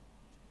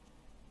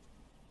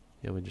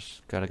 Yeah, we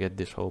just gotta get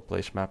this whole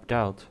place mapped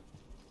out.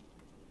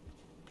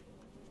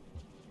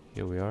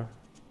 Here we are.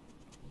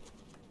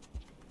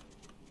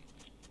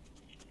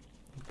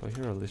 I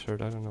hear a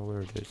lizard. I don't know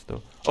where it is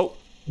though. Oh,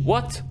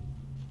 what?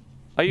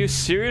 Are you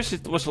serious?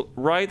 It was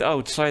right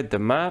outside the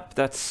map?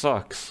 That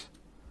sucks.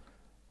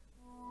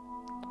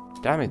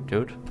 Damn it,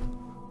 dude.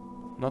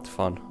 Not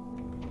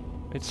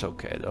fun. It's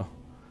okay though.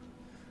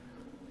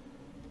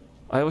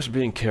 I was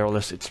being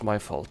careless. It's my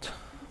fault.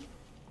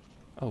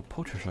 Oh,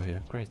 poachers are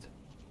here. Great.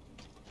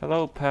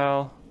 Hello,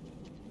 pal.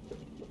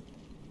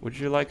 Would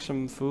you like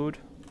some food?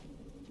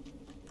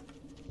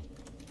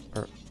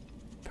 Or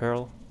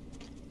Pearl?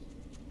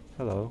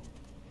 Hello.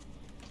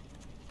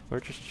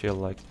 We're just chill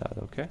like that,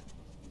 okay?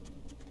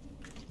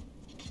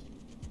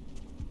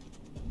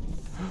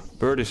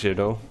 Bird is here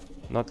though.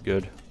 Not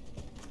good.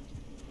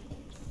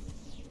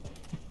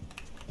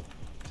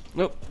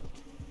 Nope.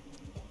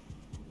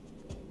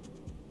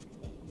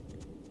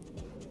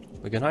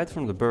 We can hide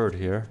from the bird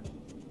here.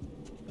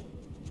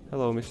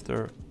 Hello,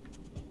 mister.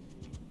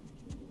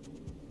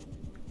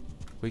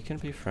 We can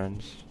be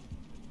friends.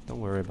 Don't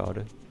worry about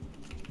it.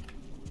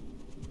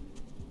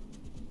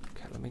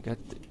 Okay, let me get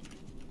the...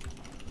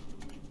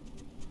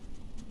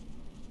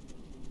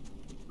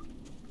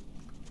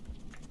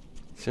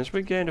 Since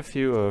we gained a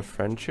few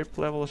friendship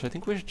levels, I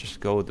think we should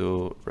just go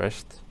to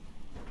rest.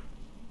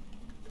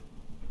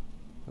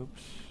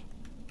 Oops.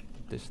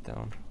 Put this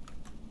down.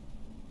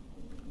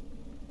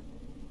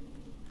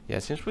 Yeah,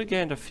 since we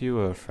gained a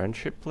few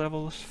friendship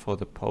levels for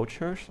the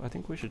poachers, I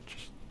think we should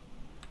just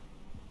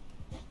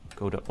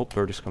go to... Oh,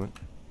 bird is coming.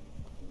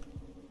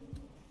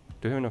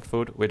 Do you have enough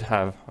food? We'd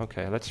have.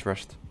 Okay, let's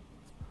rest.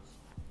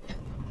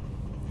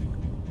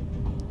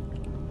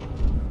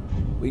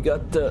 We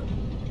got the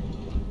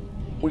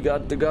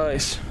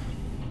guys.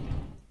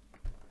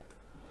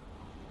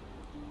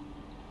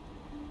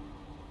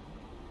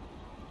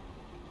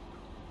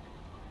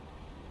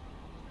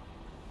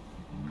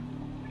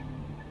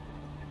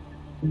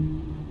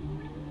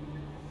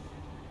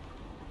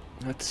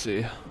 Let's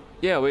see.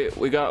 Yeah,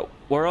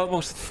 we're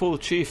almost at full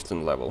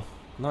chieftain level.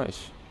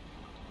 Nice.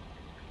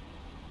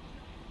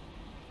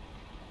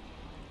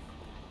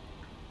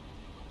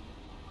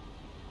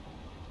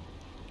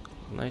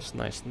 Nice,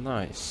 nice,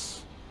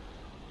 nice.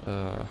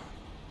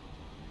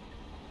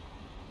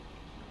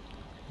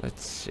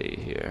 Let's see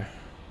here.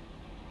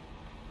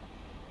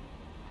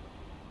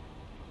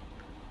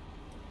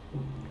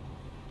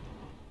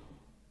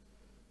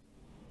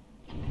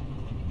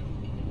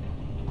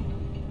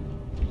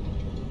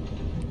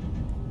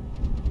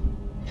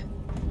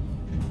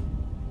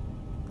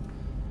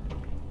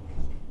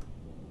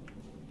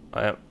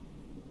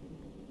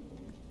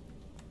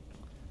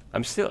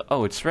 I'm still...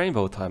 Oh, it's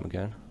rainbow time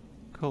again.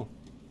 Cool.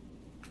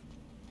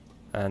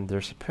 And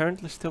there's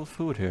apparently still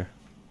food here.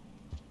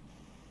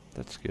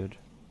 That's good.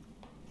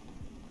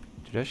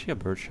 Did I see a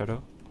bird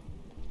shadow?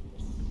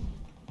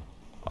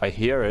 I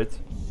hear it.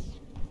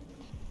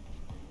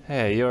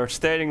 Hey, you're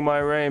staining my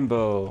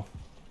rainbow.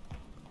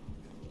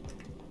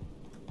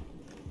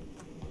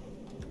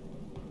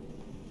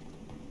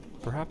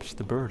 Perhaps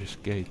the bird is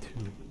gay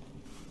too.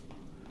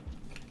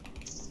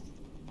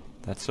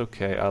 That's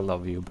okay, I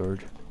love you,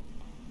 bird.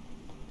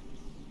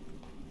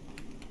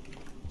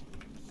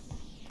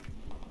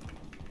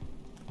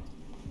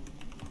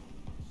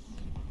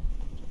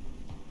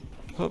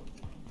 Hoop.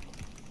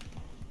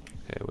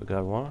 Okay, we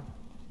got one.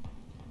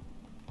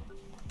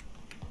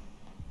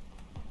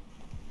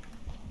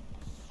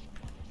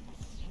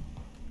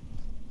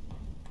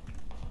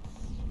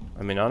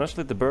 I mean,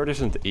 honestly, the bird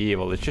isn't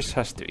evil. It just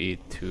has to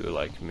eat too,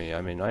 like me.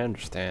 I mean, I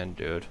understand,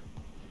 dude.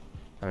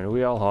 I mean,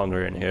 we all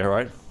hungry in here,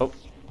 right? Oh,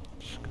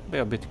 just gotta be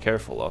a bit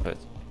careful of it.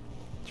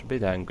 It's a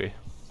bit angry.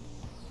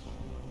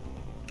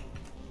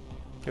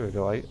 Here we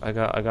go. I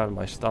got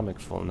my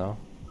stomach full now.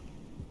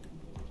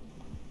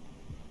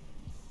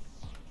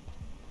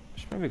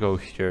 Just maybe go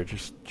here,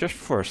 just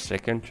for a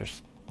second,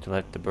 just to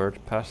let the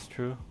bird pass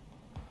through.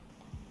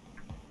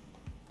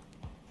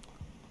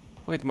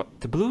 Wait,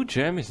 the blue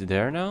gem is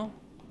there now?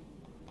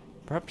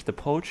 Perhaps the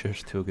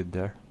poachers took it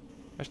there.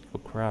 Let's go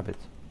grab it.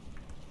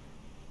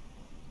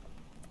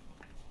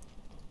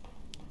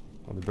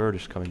 Well, the bird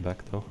is coming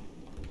back though.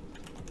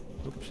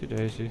 Oopsie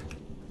daisy.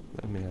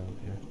 Let me out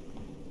here.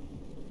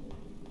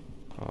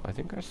 Oh, I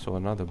think I saw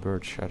another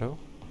bird shadow.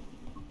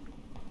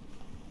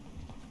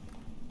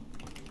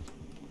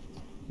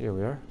 Here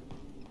we are.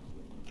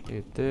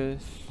 Eat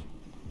this.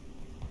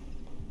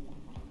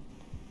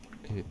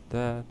 Eat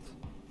that.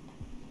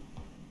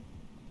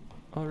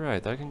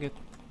 Alright, I can get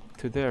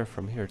to there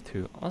from here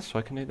too. Also,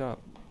 I can eat a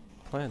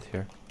plant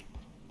here.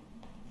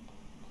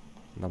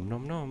 Nom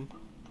nom nom.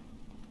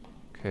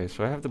 Okay,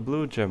 so I have the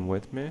blue gem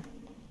with me.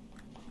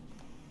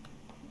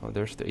 Oh,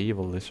 there's the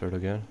evil lizard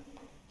again.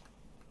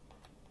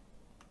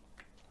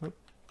 Oh,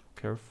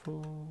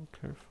 careful,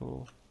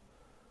 careful.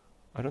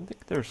 I don't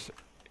think there's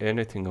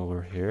anything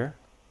over here.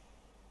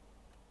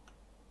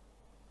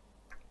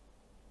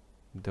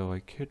 Though I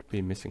could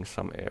be missing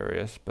some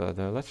areas, but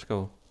let's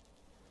go.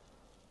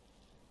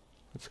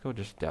 Let's go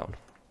just down.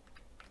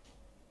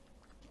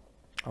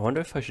 I wonder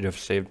if I should have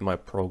saved my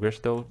progress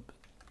though.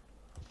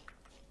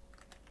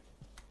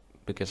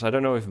 Because I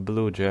don't know if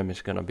blue gem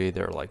is gonna be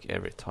there like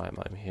every time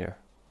I'm here.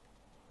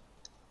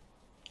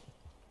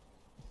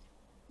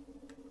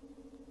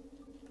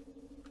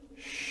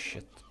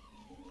 Shit.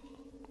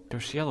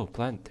 There's yellow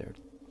plant there.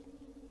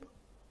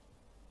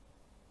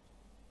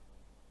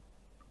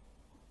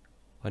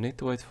 I need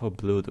to wait for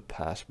blue to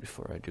pass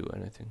before I do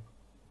anything.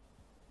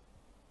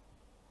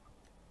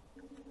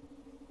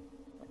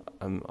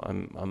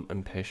 I'm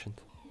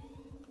impatient.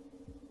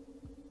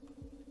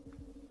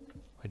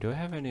 Wait, do I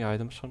have any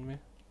items on me?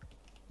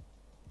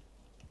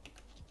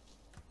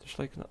 There's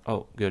like no,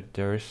 oh good,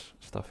 there is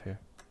stuff here.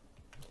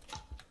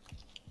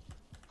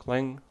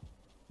 Clang.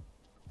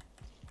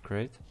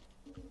 Great.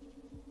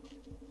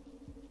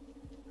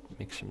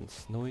 Make some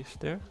noise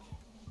there.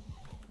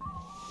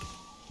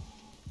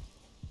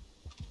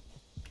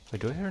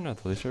 Wait, do I hear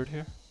another lizard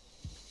here?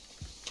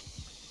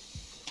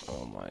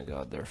 Oh my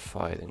god, they're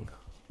fighting.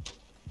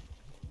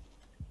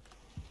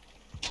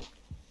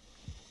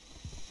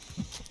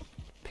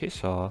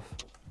 Piss off.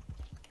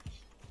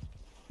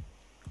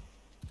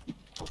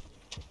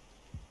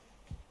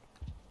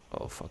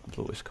 Oh fuck,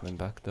 blue is coming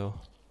back though.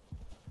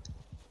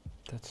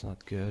 That's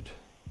not good.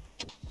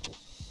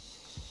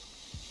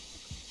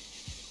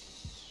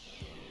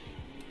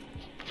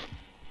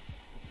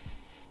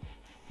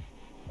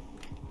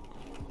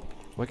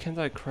 Why can't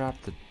I grab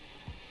the...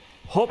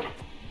 Hop!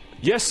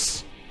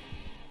 Yes!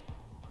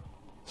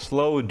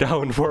 Slow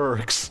down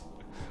works.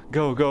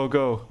 Go, go,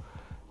 go.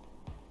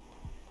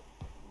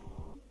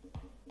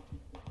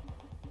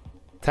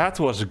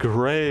 That was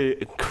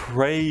great,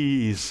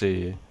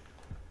 crazy.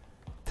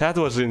 That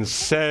was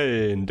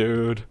insane,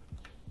 dude.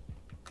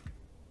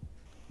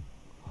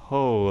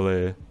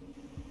 Holy.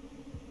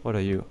 What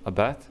are you? A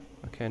bat?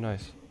 Okay,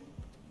 nice.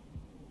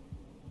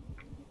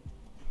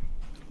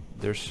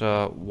 There's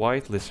a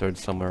white lizard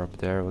somewhere up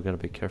there. We gotta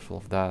be careful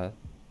of that.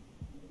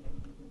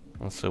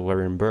 Also,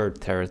 we're in bird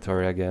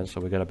territory again,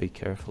 so we gotta be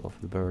careful of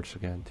the birds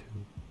again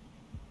too.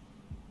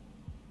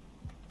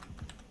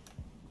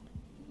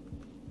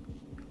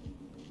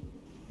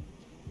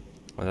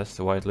 Oh, that's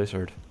the white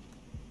lizard.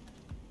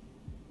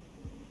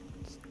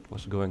 It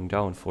was going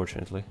down,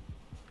 fortunately.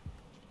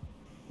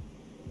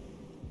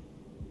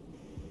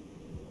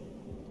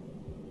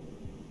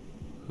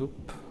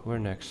 Oop, where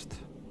next?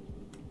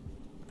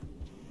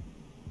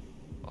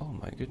 Oh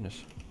my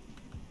goodness.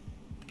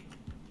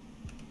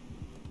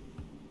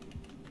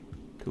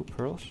 2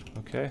 pearls?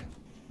 Okay.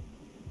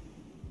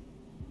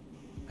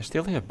 I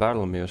still hear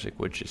battle music,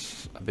 which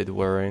is a bit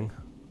worrying.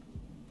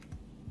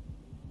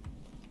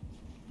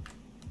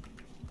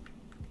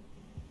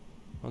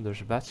 Oh,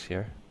 there's bats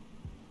here.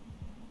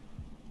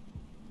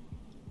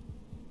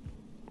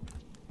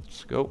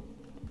 Let's go.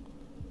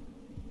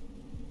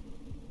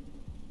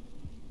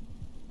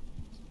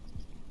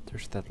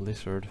 There's that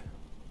lizard.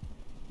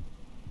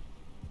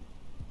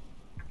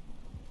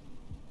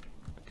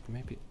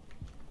 Maybe.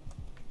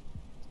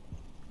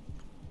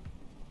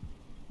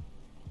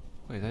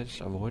 Wait, I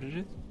just avoided it?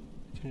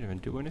 It didn't even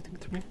do anything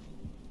to me?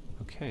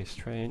 Okay,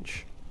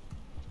 strange.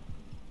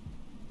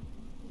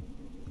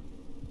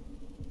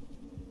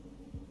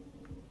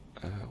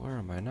 Where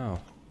am I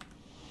now?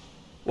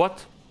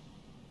 What?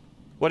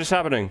 What is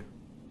happening?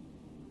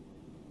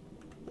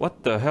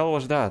 What the hell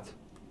was that?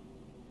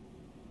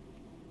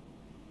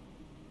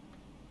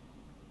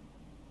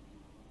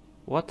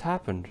 What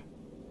happened?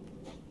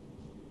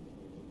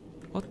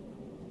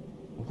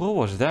 What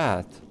was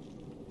that?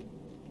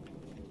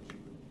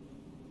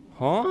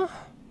 Huh?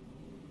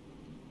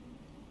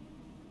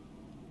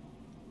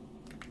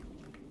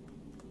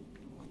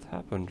 What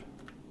happened?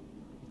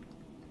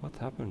 What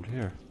happened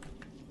here?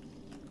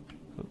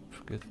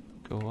 Oops,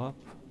 go up.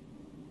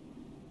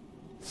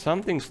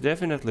 Something's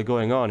definitely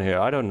going on here.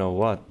 I don't know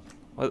what.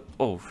 What?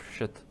 Oh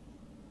shit.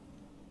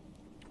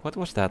 What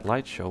was that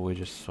light show we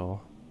just saw?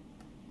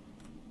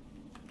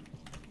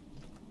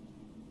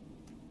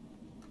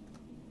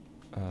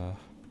 I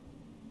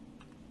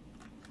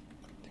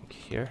think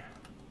here.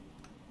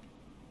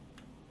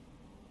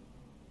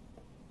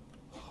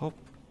 Hop.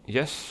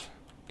 Yes.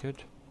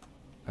 Good.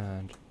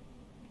 And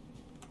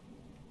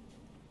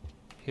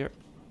here.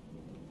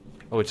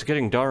 Oh, it's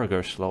getting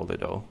darker slowly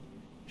though.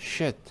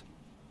 Shit.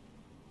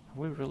 Have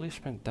we really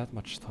spent that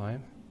much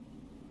time?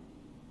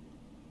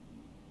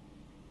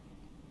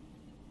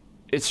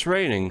 It's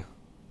raining.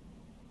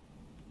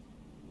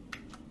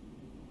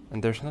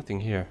 And there's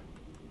nothing here.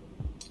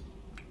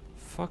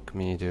 Fuck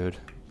me, dude.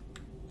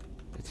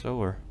 It's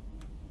over.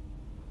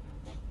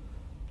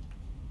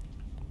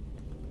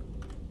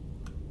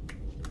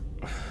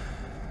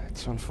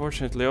 It's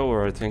unfortunately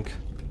over, I think.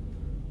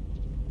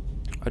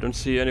 I don't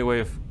see any way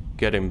of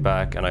getting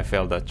back, and I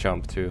failed that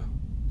jump too.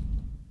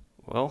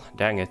 Well,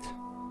 dang it.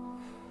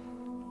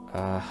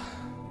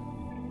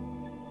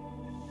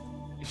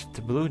 Is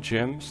the blue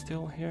gem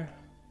still here?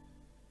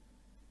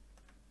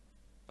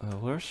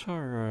 Where's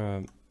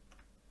our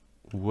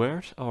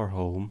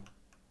home?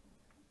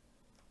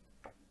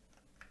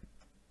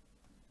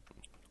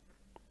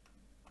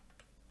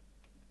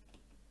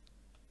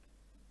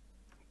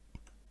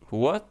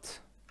 What?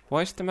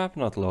 Why is the map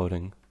not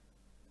loading?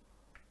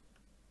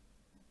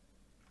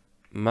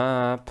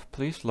 Map,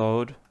 please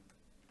load.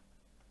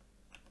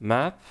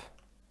 Map?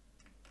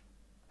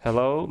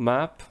 Hello,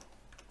 map?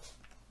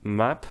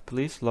 Map,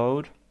 please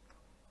load.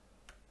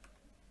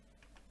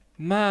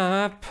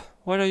 Map!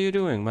 What are you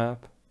doing,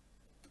 map?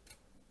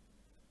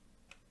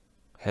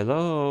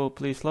 Hello,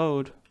 please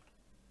load.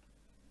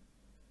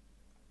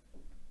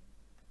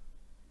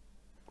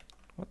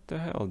 What the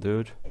hell,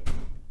 dude?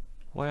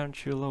 Why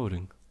aren't you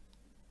loading?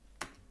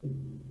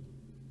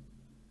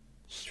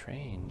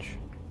 Strange.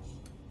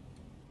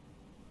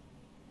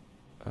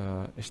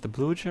 Is the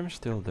blue gem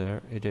still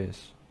there? It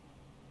is.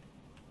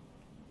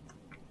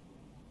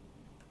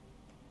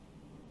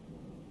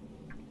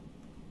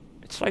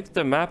 It's like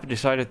the map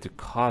decided to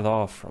cut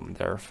off from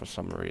there for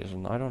some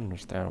reason. I don't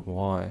understand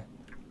why.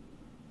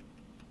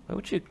 Why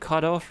would you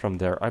cut off from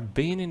there? I've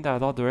been in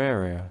that other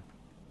area.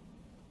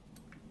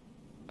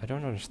 I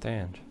don't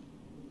understand.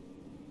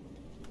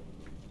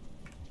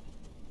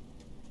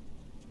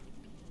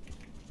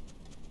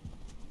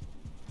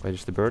 Wait,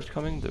 is the bird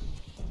coming?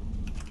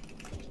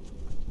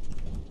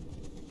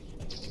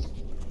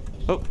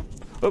 Oh!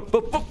 Oh!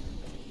 Oh! Oh!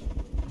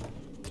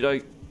 Did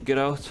I get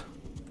out?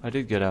 I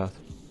did get out.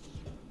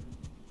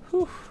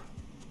 Whew.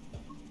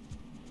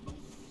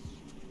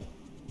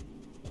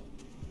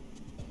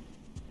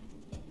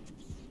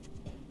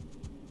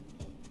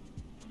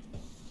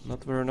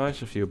 Not very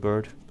nice of you,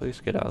 bird. Please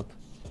get out.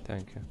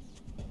 Thank you.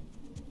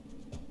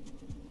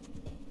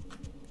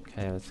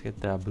 Okay, let's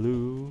get that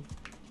blue.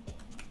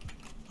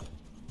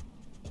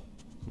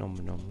 Nom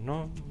nom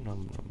nom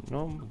nom nom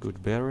nom.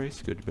 Good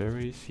berries,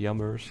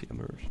 yummers,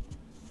 yummers.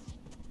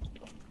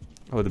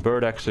 Oh, the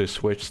bird actually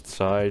switched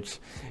sides.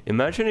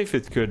 Imagine if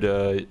it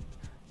could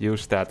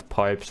use that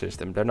pipe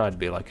system, then I'd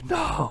be like,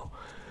 no!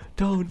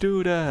 Don't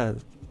do that!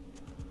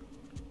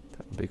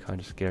 That would be kind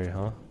of scary,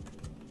 huh?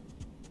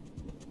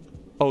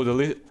 Oh,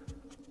 the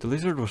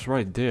lizard was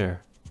right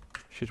there.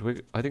 Shit,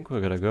 I think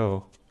we gotta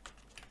go.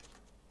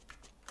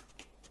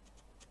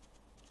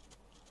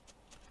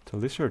 The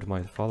lizard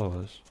might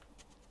follow us.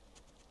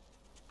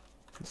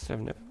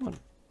 I've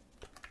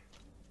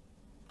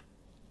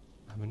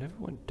never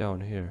went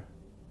down here.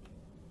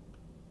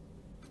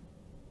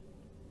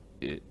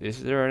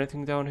 Is there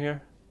anything down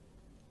here?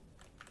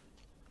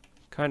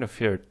 Kind of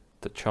feared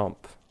the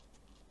jump.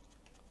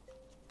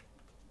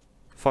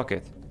 Fuck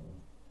it.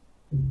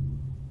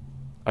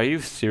 Are you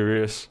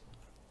serious?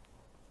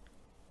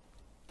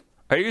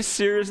 Are you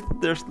serious?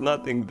 There's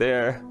nothing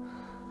there.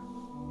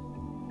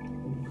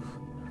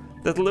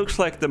 That looks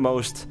like the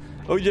most...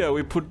 Oh yeah,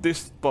 we put this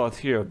spot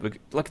here. But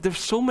like, there's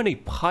so many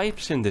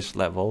pipes in this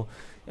level,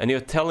 and you're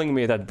telling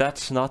me that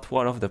that's not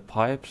one of the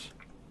pipes?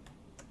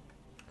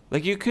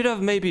 Like, you could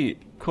have maybe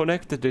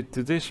connected it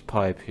to this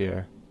pipe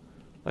here.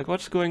 Like,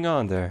 what's going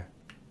on there?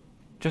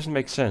 Doesn't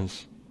make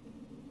sense.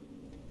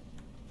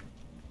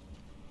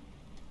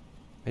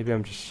 Maybe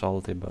I'm just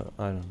salty, but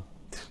I don't know.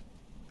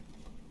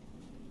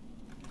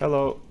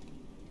 Hello.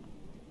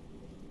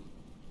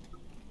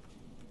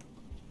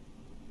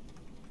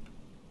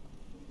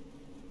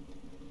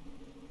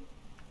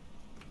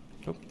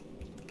 Oh.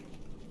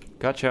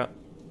 Gotcha.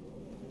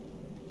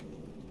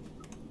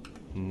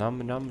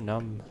 Num num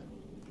num.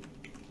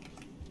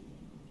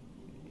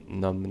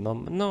 Num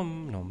num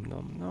num num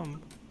num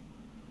num.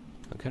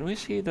 Can we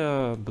see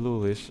the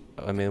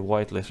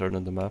white lizard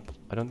on the map?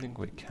 I don't think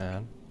we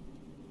can.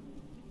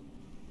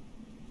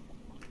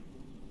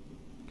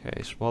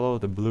 Okay, swallow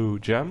the blue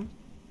gem.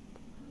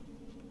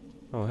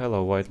 Oh,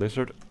 hello, white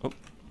lizard. Oh,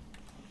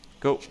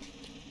 go.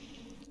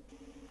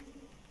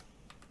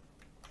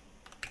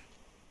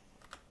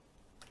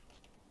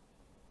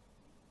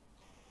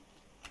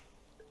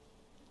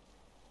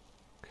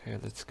 Okay,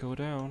 let's go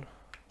down.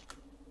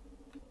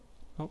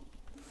 Oh,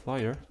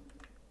 flyer.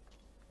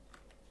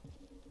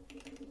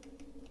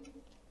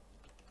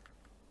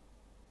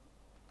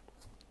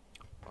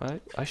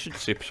 I should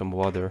sip some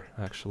water,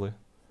 actually.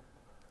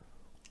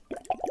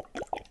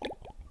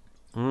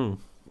 Mmm.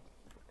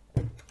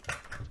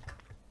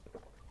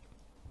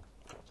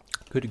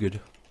 Good, good.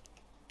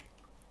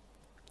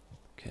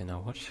 Okay,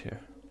 now what's here?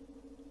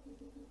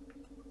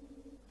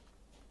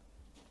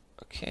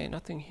 Okay,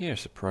 nothing here,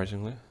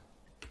 surprisingly.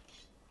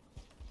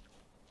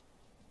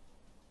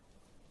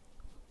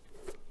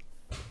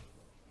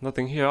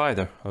 Nothing here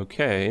either.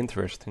 Okay,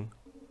 interesting.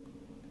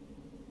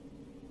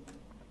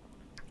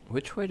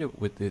 Which way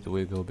did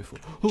we go before?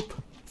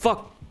 Oop!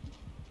 Fuck!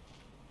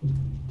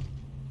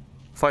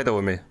 Fight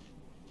over me.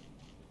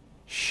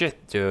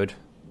 Shit, dude.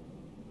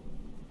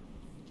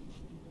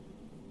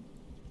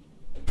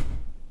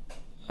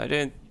 I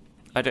didn't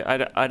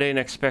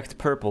expect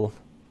purple.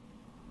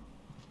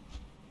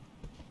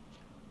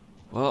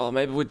 Well,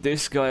 maybe with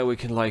this guy we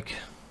can, like,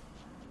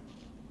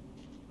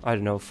 I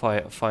don't know,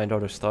 find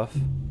other stuff.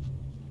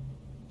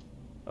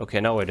 Okay,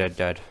 now we're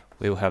dead.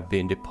 We have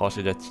been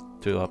deposited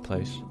to our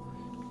place.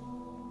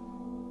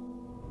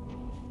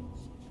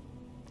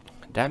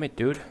 Damn it,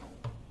 dude.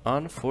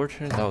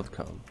 Unfortunate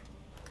outcome.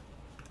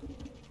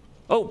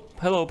 Oh,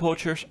 hello,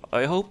 poachers.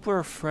 I hope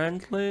we're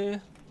friendly.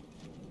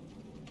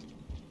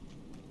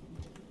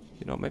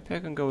 You know, maybe I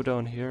can go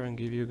down here and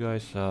give you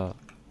guys a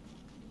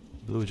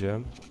blue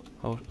gem.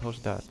 How's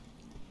that?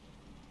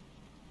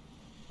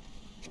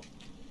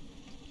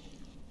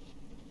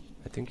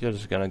 I think you're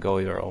just gonna go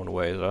your own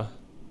way, though.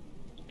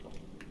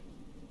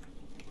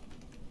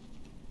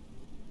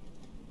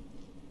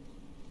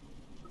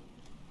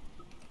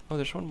 Oh,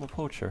 there's one more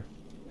poacher.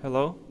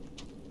 Hello?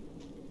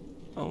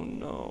 Oh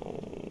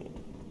no.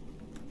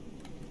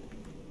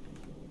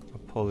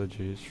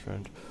 Apologies,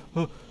 friend.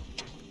 Oh.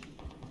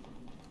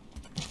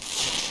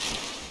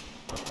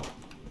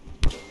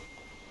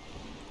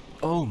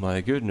 Oh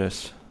my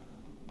goodness.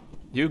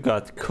 You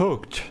got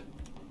cooked.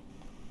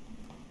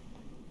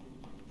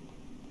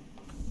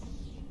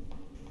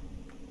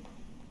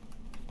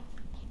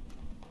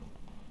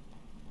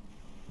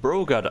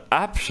 Bro got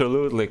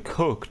absolutely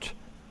cooked.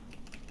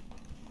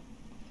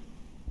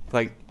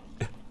 Like,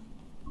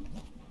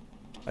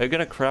 are you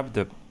gonna grab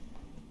the?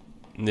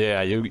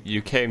 Yeah,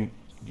 you came.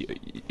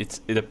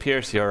 It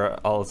appears you're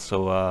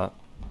also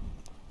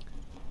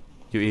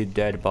you eat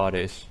dead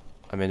bodies.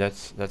 I mean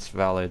that's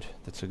valid.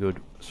 That's a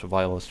good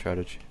survival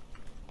strategy.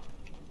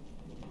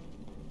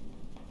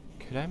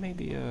 Could I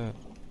maybe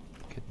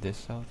get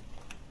this out?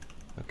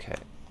 Okay.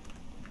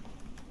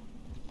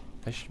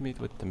 I should meet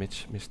with the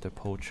Mr.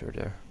 Poacher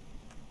there.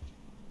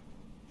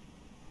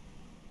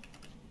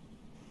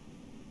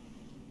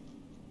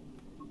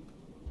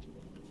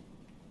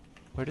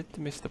 Where did the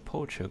Mr.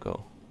 Poacher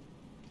go?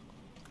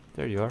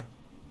 There you are.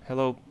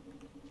 Hello,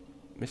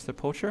 Mr.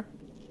 Poacher?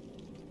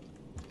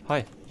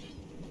 Hi.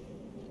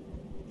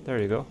 There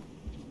you go.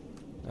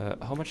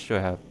 How much do I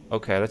have?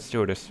 Okay, let's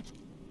do this.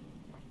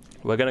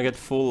 We're gonna get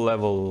full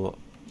level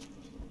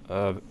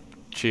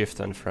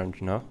Chieftan friend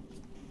now.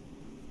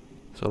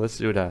 So let's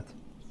do that.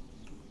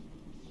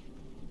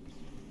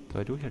 Do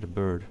I do hear the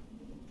bird?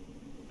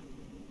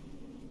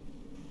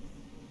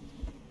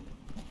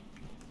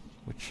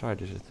 Which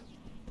side is it?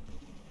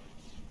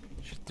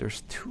 Shit,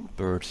 there's two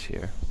birds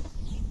here.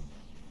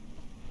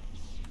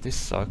 This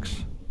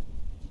sucks.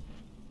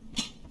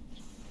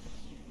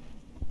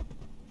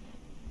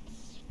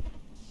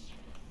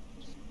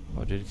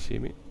 Oh, did it see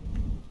me?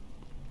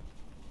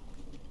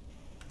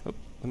 Oh,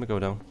 let me go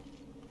down.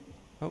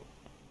 Oh.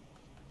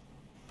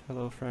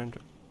 Hello, friend.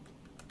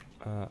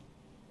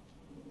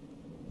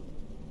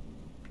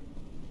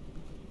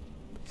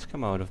 Let's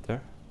come out of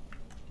there.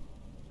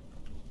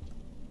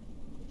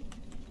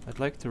 I'd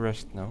like to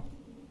rest now.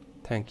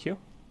 Thank you.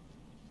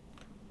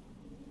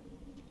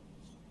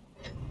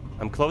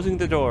 I'm closing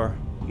the door.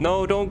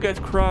 No, don't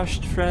get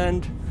crushed,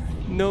 friend.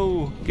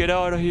 No, get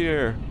out of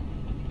here.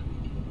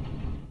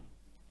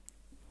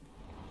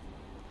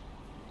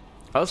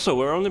 Also,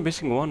 we're only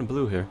missing one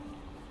blue here.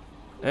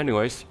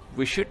 Anyways,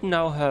 we should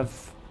now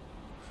have...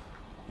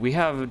 We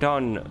have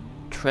done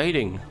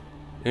trading.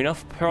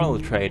 Enough pearl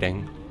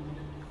trading.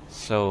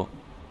 So...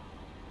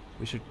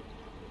 We should...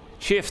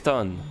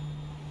 Chieftan!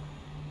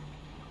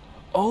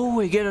 Oh,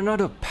 we get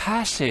another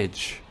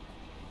passage!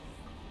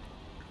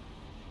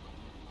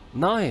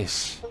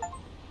 Nice!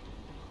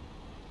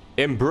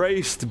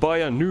 Embraced by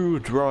a new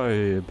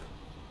tribe.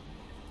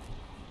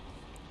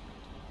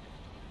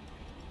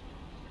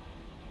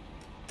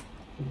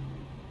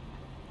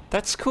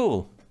 That's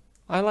cool.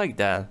 I like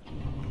that.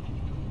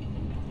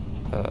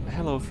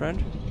 Hello, friend.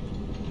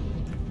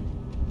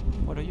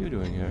 What are you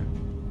doing here?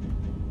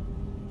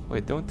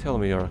 Wait, don't tell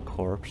me you're a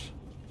corpse.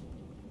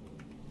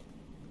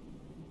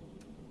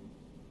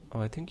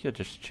 Oh, I think you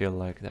just chill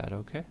like that,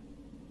 okay?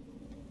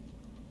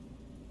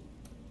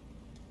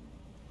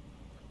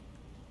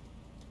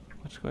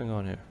 What's going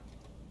on here?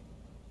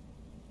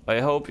 I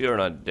hope you're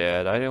not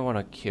dead. I didn't want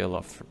to kill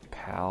off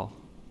pal.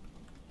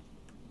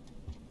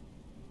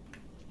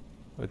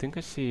 I think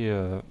I see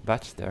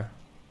bats there.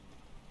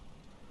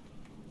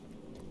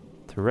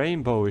 The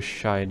rainbow is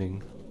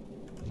shining.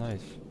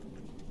 Nice.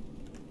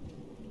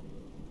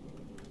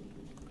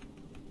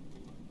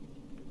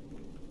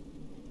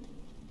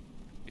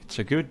 It's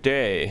a good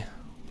day.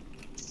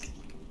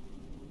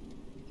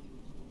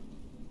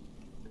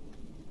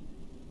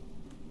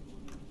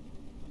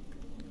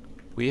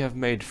 We have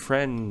made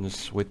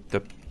friends with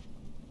the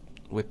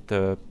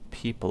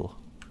people.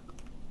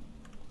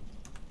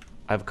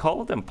 I've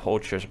called them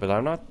poachers, but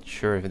I'm not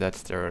sure if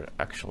that's their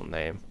actual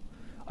name.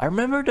 I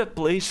remember the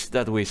place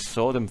that we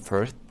saw them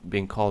first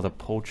being called a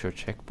poacher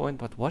checkpoint,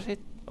 but was it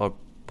or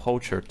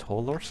poacher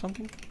toll or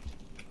something?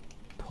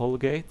 Toll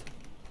gate?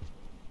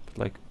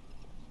 Like,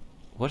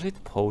 was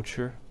it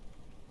poacher?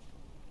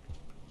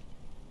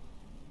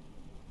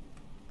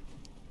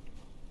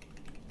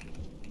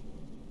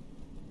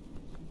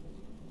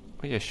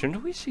 Oh yeah,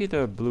 shouldn't we see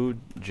the blue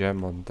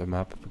gem on the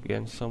map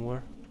again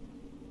somewhere?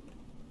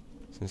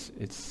 Since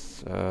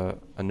it's a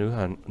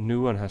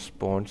new one has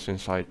spawned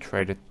since I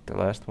traded the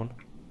last one.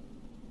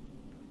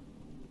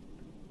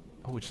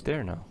 Oh, it's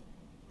there now.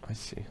 I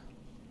see.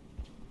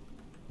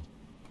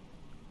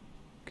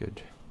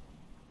 Good.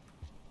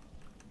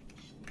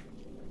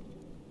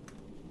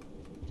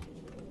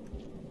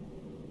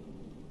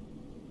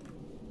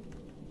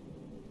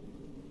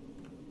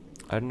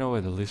 I don't know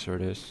where the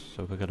lizard is,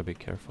 so we gotta be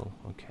careful.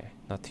 Okay,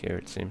 not here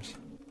it seems.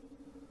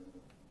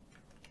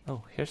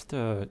 Oh, here's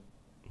the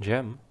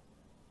gem.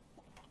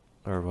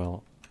 Or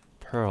well,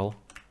 pearl.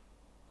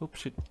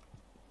 Oops, it...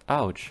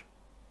 Ouch.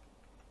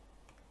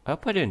 I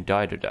hope I didn't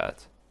die to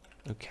that.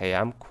 Okay,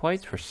 I'm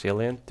quite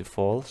resilient to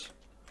falls.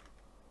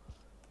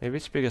 Maybe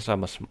it's because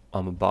I'm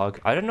a bug.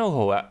 I don't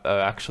know how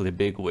actually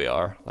big we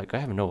are. Like, I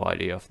have no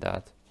idea of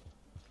that.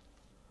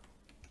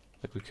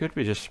 Like, we could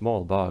be just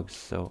small bugs,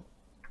 so...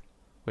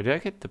 Wait, did I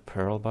get the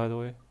pearl, by the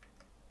way?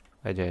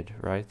 I did,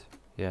 right?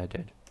 Yeah, I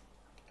did.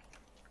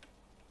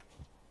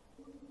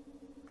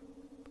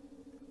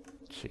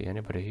 Let's see,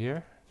 anybody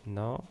here?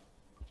 No?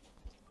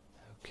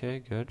 Okay,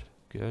 good,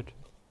 good.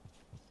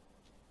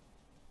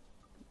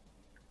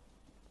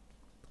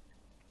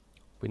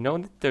 We know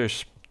that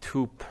there's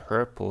 2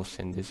 purples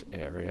in this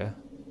area.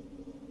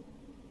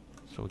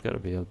 So we gotta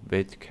be a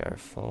bit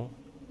careful.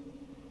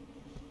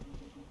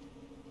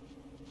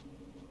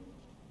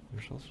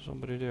 There's also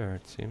somebody there,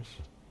 it seems.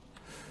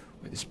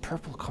 Wait, is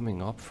purple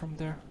coming up from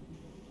there?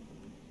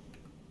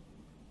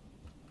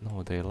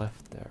 No, they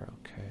left there,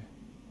 okay.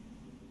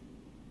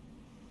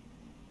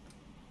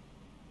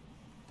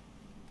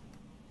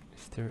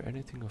 Is there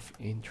anything of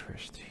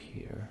interest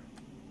here?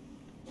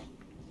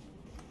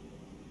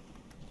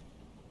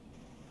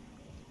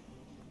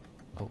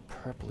 Oh,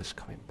 purple is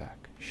coming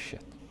back.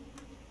 Shit.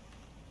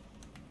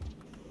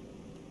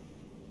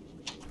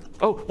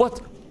 Oh,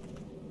 what?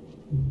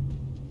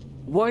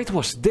 White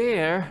was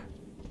there?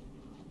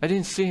 I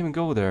didn't see him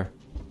go there.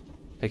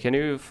 Hey, can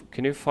you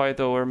fight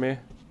over me?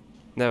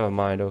 Never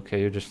mind, okay,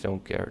 you just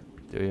don't care,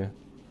 do you?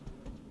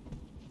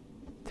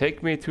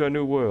 Take me to a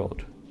new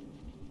world.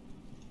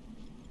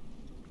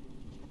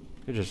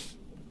 You're just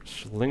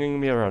slinging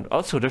me around.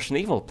 Also, there's an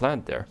evil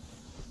plant there.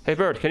 Hey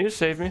bird, can you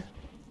save me?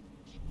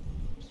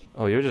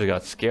 Oh, you just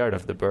got scared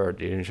of the bird,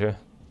 didn't you?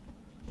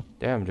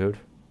 Damn, dude.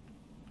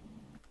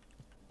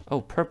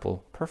 Oh,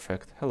 purple.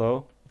 Perfect.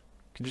 Hello.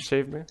 Could you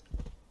save me?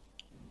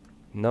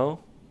 No?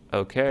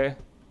 Okay.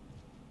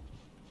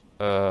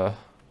 Hello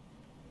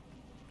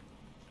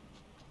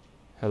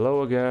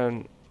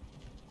again.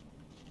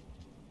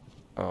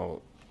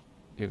 Oh,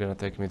 you're gonna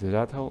take me to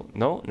that hole?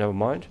 No, never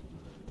mind.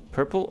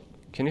 Purple,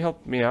 can you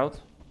help me out?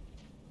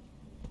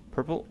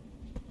 Purple?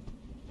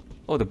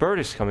 Oh, the bird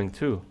is coming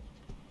too.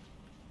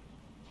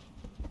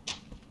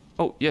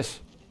 Oh,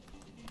 yes.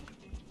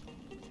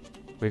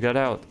 We got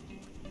out.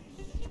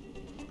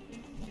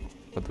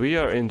 But we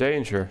are in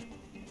danger.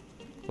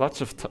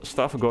 Lots of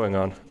stuff going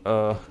on.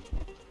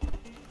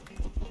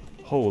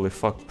 Holy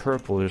fuck,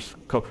 purple is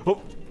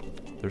oh!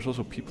 There's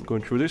also people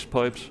going through these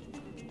pipes.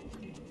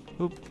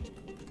 Oop.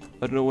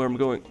 I don't know where I'm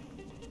going.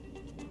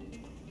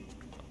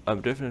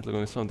 I'm definitely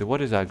going something.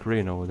 What is that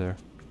green over there?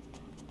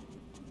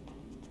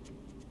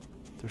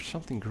 There's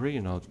something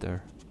green out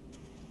there.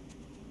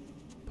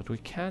 But we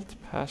can't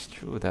pass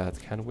through that,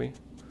 can we?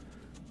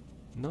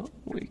 No,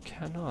 we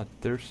cannot.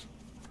 There's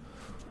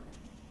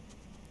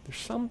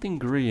something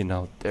green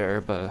out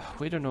there, but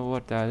we don't know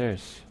what that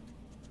is.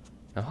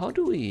 Now, how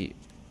do we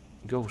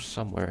go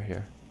somewhere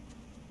here?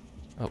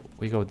 Oh,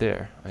 we go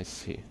there. I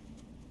see.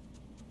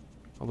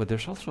 Oh, but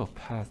there's also a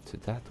path to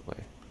that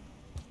way.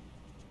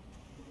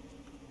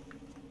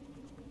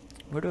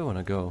 Where do I want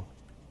to go?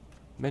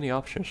 Many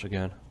options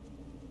again.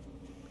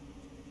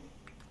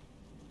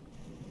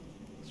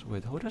 So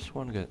wait, how does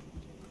one get...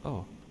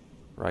 Oh,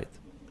 right.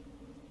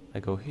 I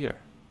go here.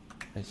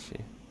 I see.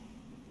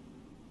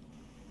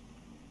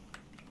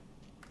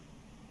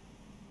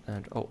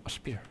 And oh, a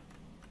spear.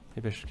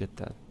 Maybe I should get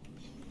that.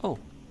 Oh,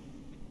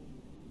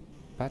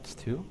 bats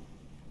too.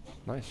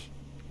 Nice.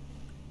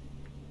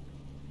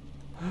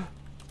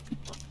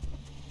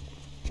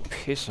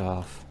 Piss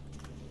off.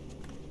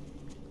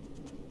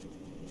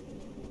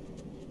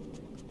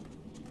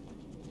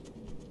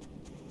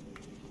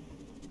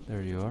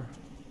 There you are.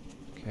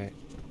 Okay,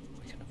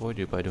 we can avoid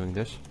you by doing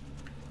this.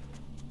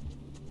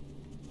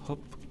 Hop.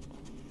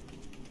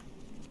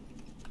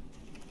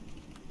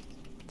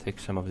 Take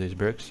some of these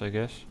bricks, I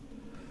guess.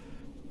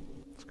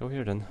 Let's go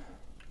here then.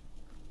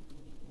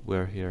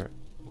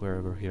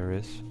 Wherever here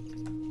is.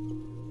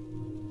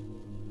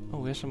 Oh,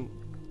 we have some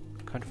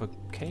kind of a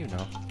cave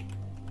now.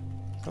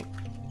 Oh,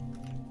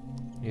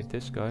 need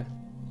this guy.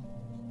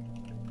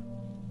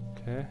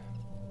 Okay.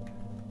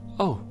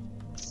 Oh,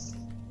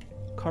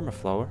 karma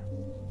flower.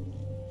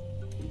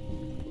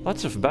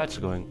 Lots of bats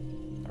going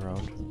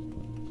around.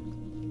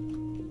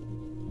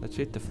 Let's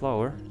eat the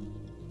flower.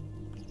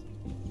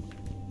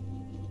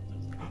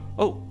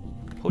 Oh,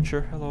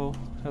 poacher. Hello,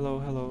 hello,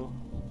 hello.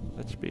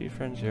 Let's be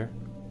friends here.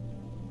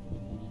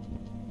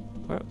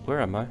 Where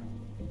am I?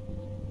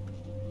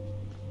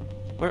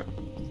 Where?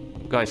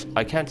 Guys,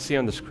 I can't see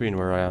on the screen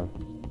where I am.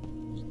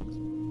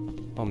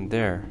 I'm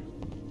there.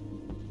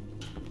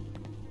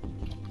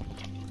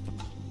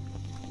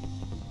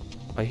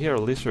 I hear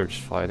lizards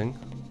fighting.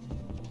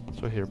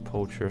 So I hear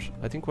poachers.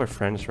 I think we're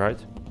friends, right?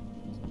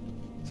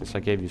 Since I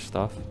gave you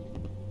stuff.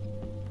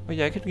 Oh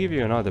yeah, I could give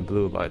you another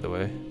blue, by the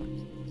way.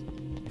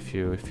 If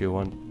you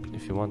want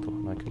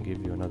one, I can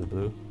give you another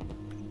blue.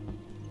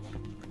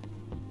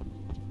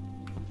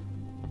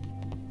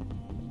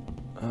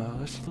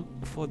 Let's look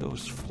for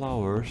those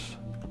flowers.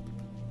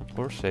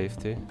 Or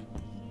safety.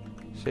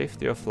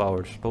 Safety or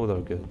flowers, both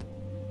are good.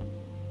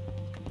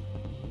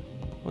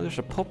 Oh, there's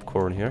a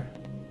popcorn here.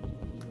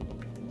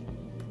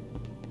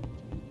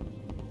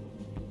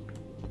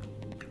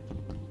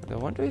 I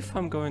wonder if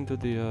I'm going to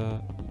the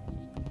oh,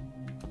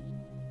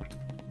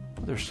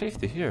 there's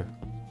safety here.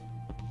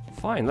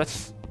 Fine,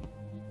 let's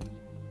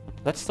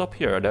stop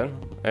here then,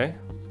 eh?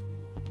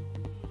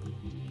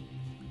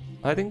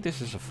 I think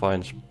this is a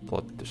fine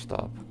spot to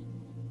stop.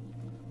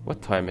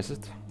 What time is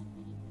it?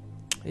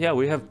 Yeah,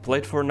 we have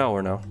played for an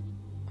hour now.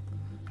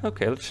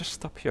 Okay, let's just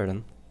stop here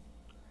then.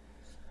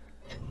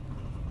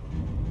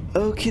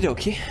 Okie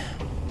dokie.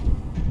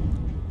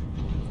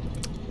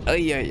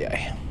 Ay ay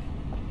ay.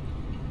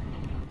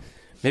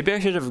 Maybe I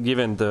should have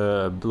given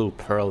the blue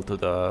pearl to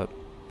the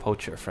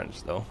poacher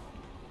friends though.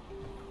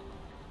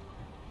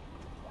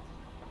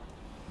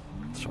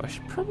 So I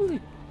should probably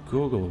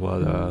Google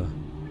what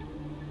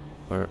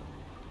where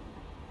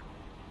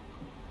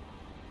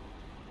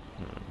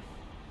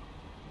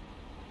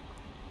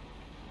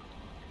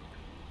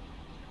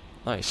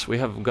Nice, we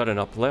have gotten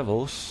up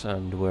levels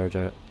and we're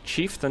the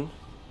chieftain.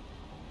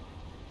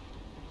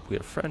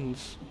 We're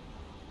friends.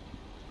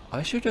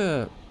 I should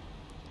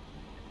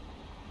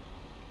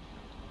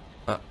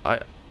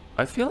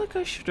I feel like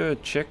I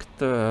should check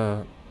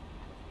on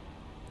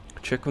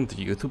the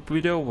YouTube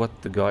video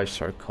what the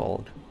guys are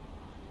called.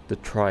 The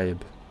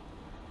tribe.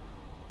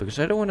 Because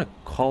I don't want to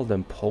call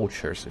them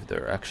poachers if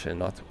they're actually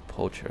not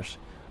poachers.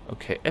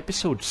 Okay,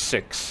 episode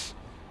 6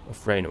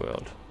 of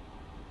Rainworld.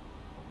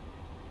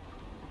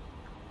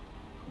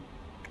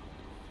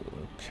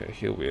 Okay,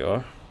 here we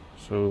are.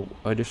 So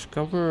I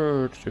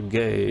discovered the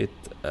gate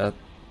at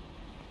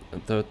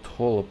the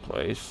toll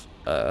place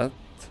at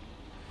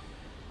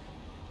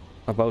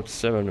about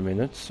 7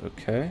 minutes.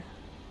 Okay,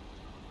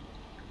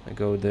 I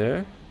go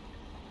there.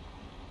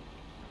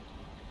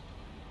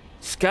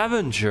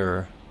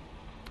 Scavenger,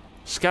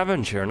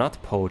 scavenger,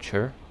 not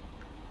poacher.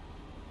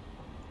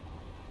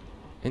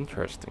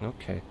 Interesting.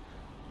 Okay,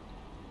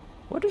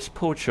 what does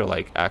poacher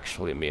like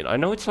actually mean? I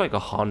know it's like a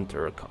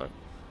hunter kind.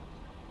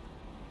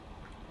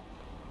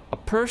 A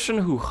person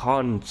who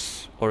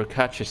hunts or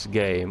catches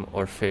game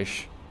or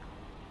fish.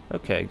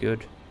 Okay,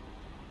 good.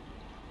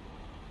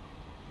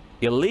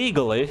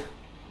 Illegally?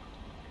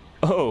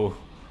 Oh,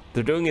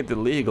 they're doing it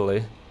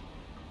illegally.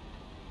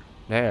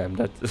 Damn,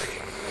 that...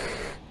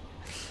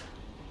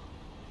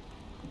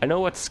 I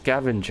know what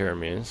scavenger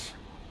means.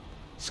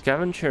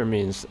 Scavenger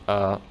means,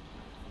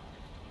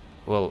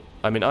 well,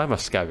 I mean, I'm a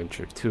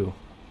scavenger too.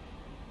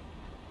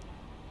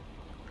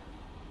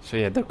 So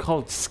yeah, they're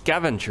called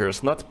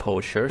scavengers, not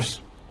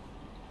poachers.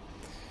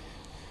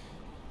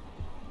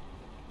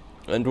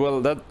 And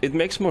well, that it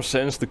makes more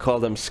sense to call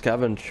them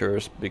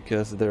scavengers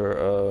because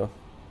they're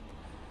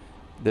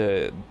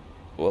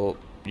well,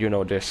 you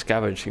know, they're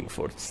scavenging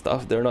for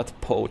stuff. They're not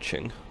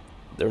poaching.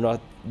 They're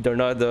not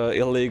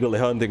illegally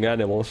hunting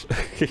animals.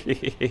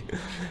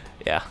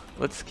 Yeah,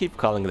 let's keep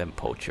calling them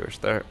poachers.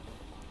 They're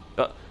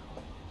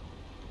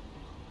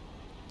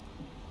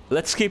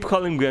let's keep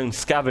calling them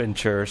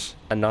scavengers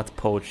and not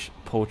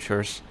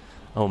poachers.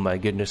 Oh my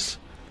goodness.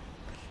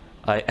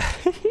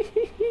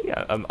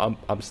 Yeah,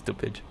 I'm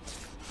stupid.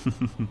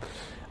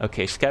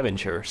 Okay,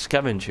 scavenger,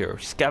 scavenger,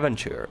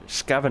 scavenger,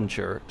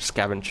 scavenger,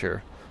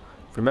 scavenger.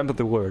 Remember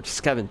the word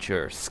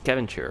scavenger,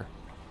 scavenger.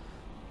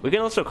 We can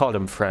also call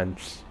them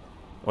friends.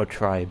 Or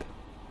tribe.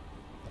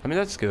 I mean,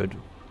 that's good.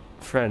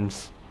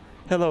 Friends.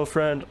 Hello,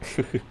 friend.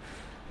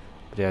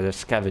 But yeah, they're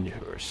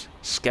scavengers.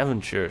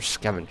 Scavenger.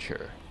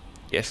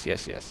 Yes,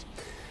 yes, yes.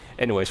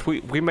 Anyways,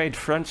 we made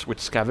friends with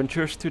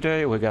scavengers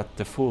today. We got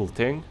the full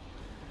thing.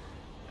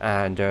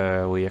 And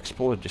we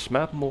explored this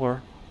map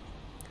more.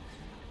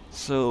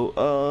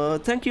 So,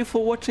 thank you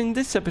for watching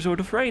this episode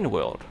of Rain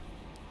World.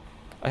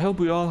 I hope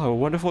we all have a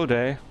wonderful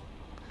day.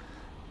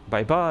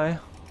 Bye bye.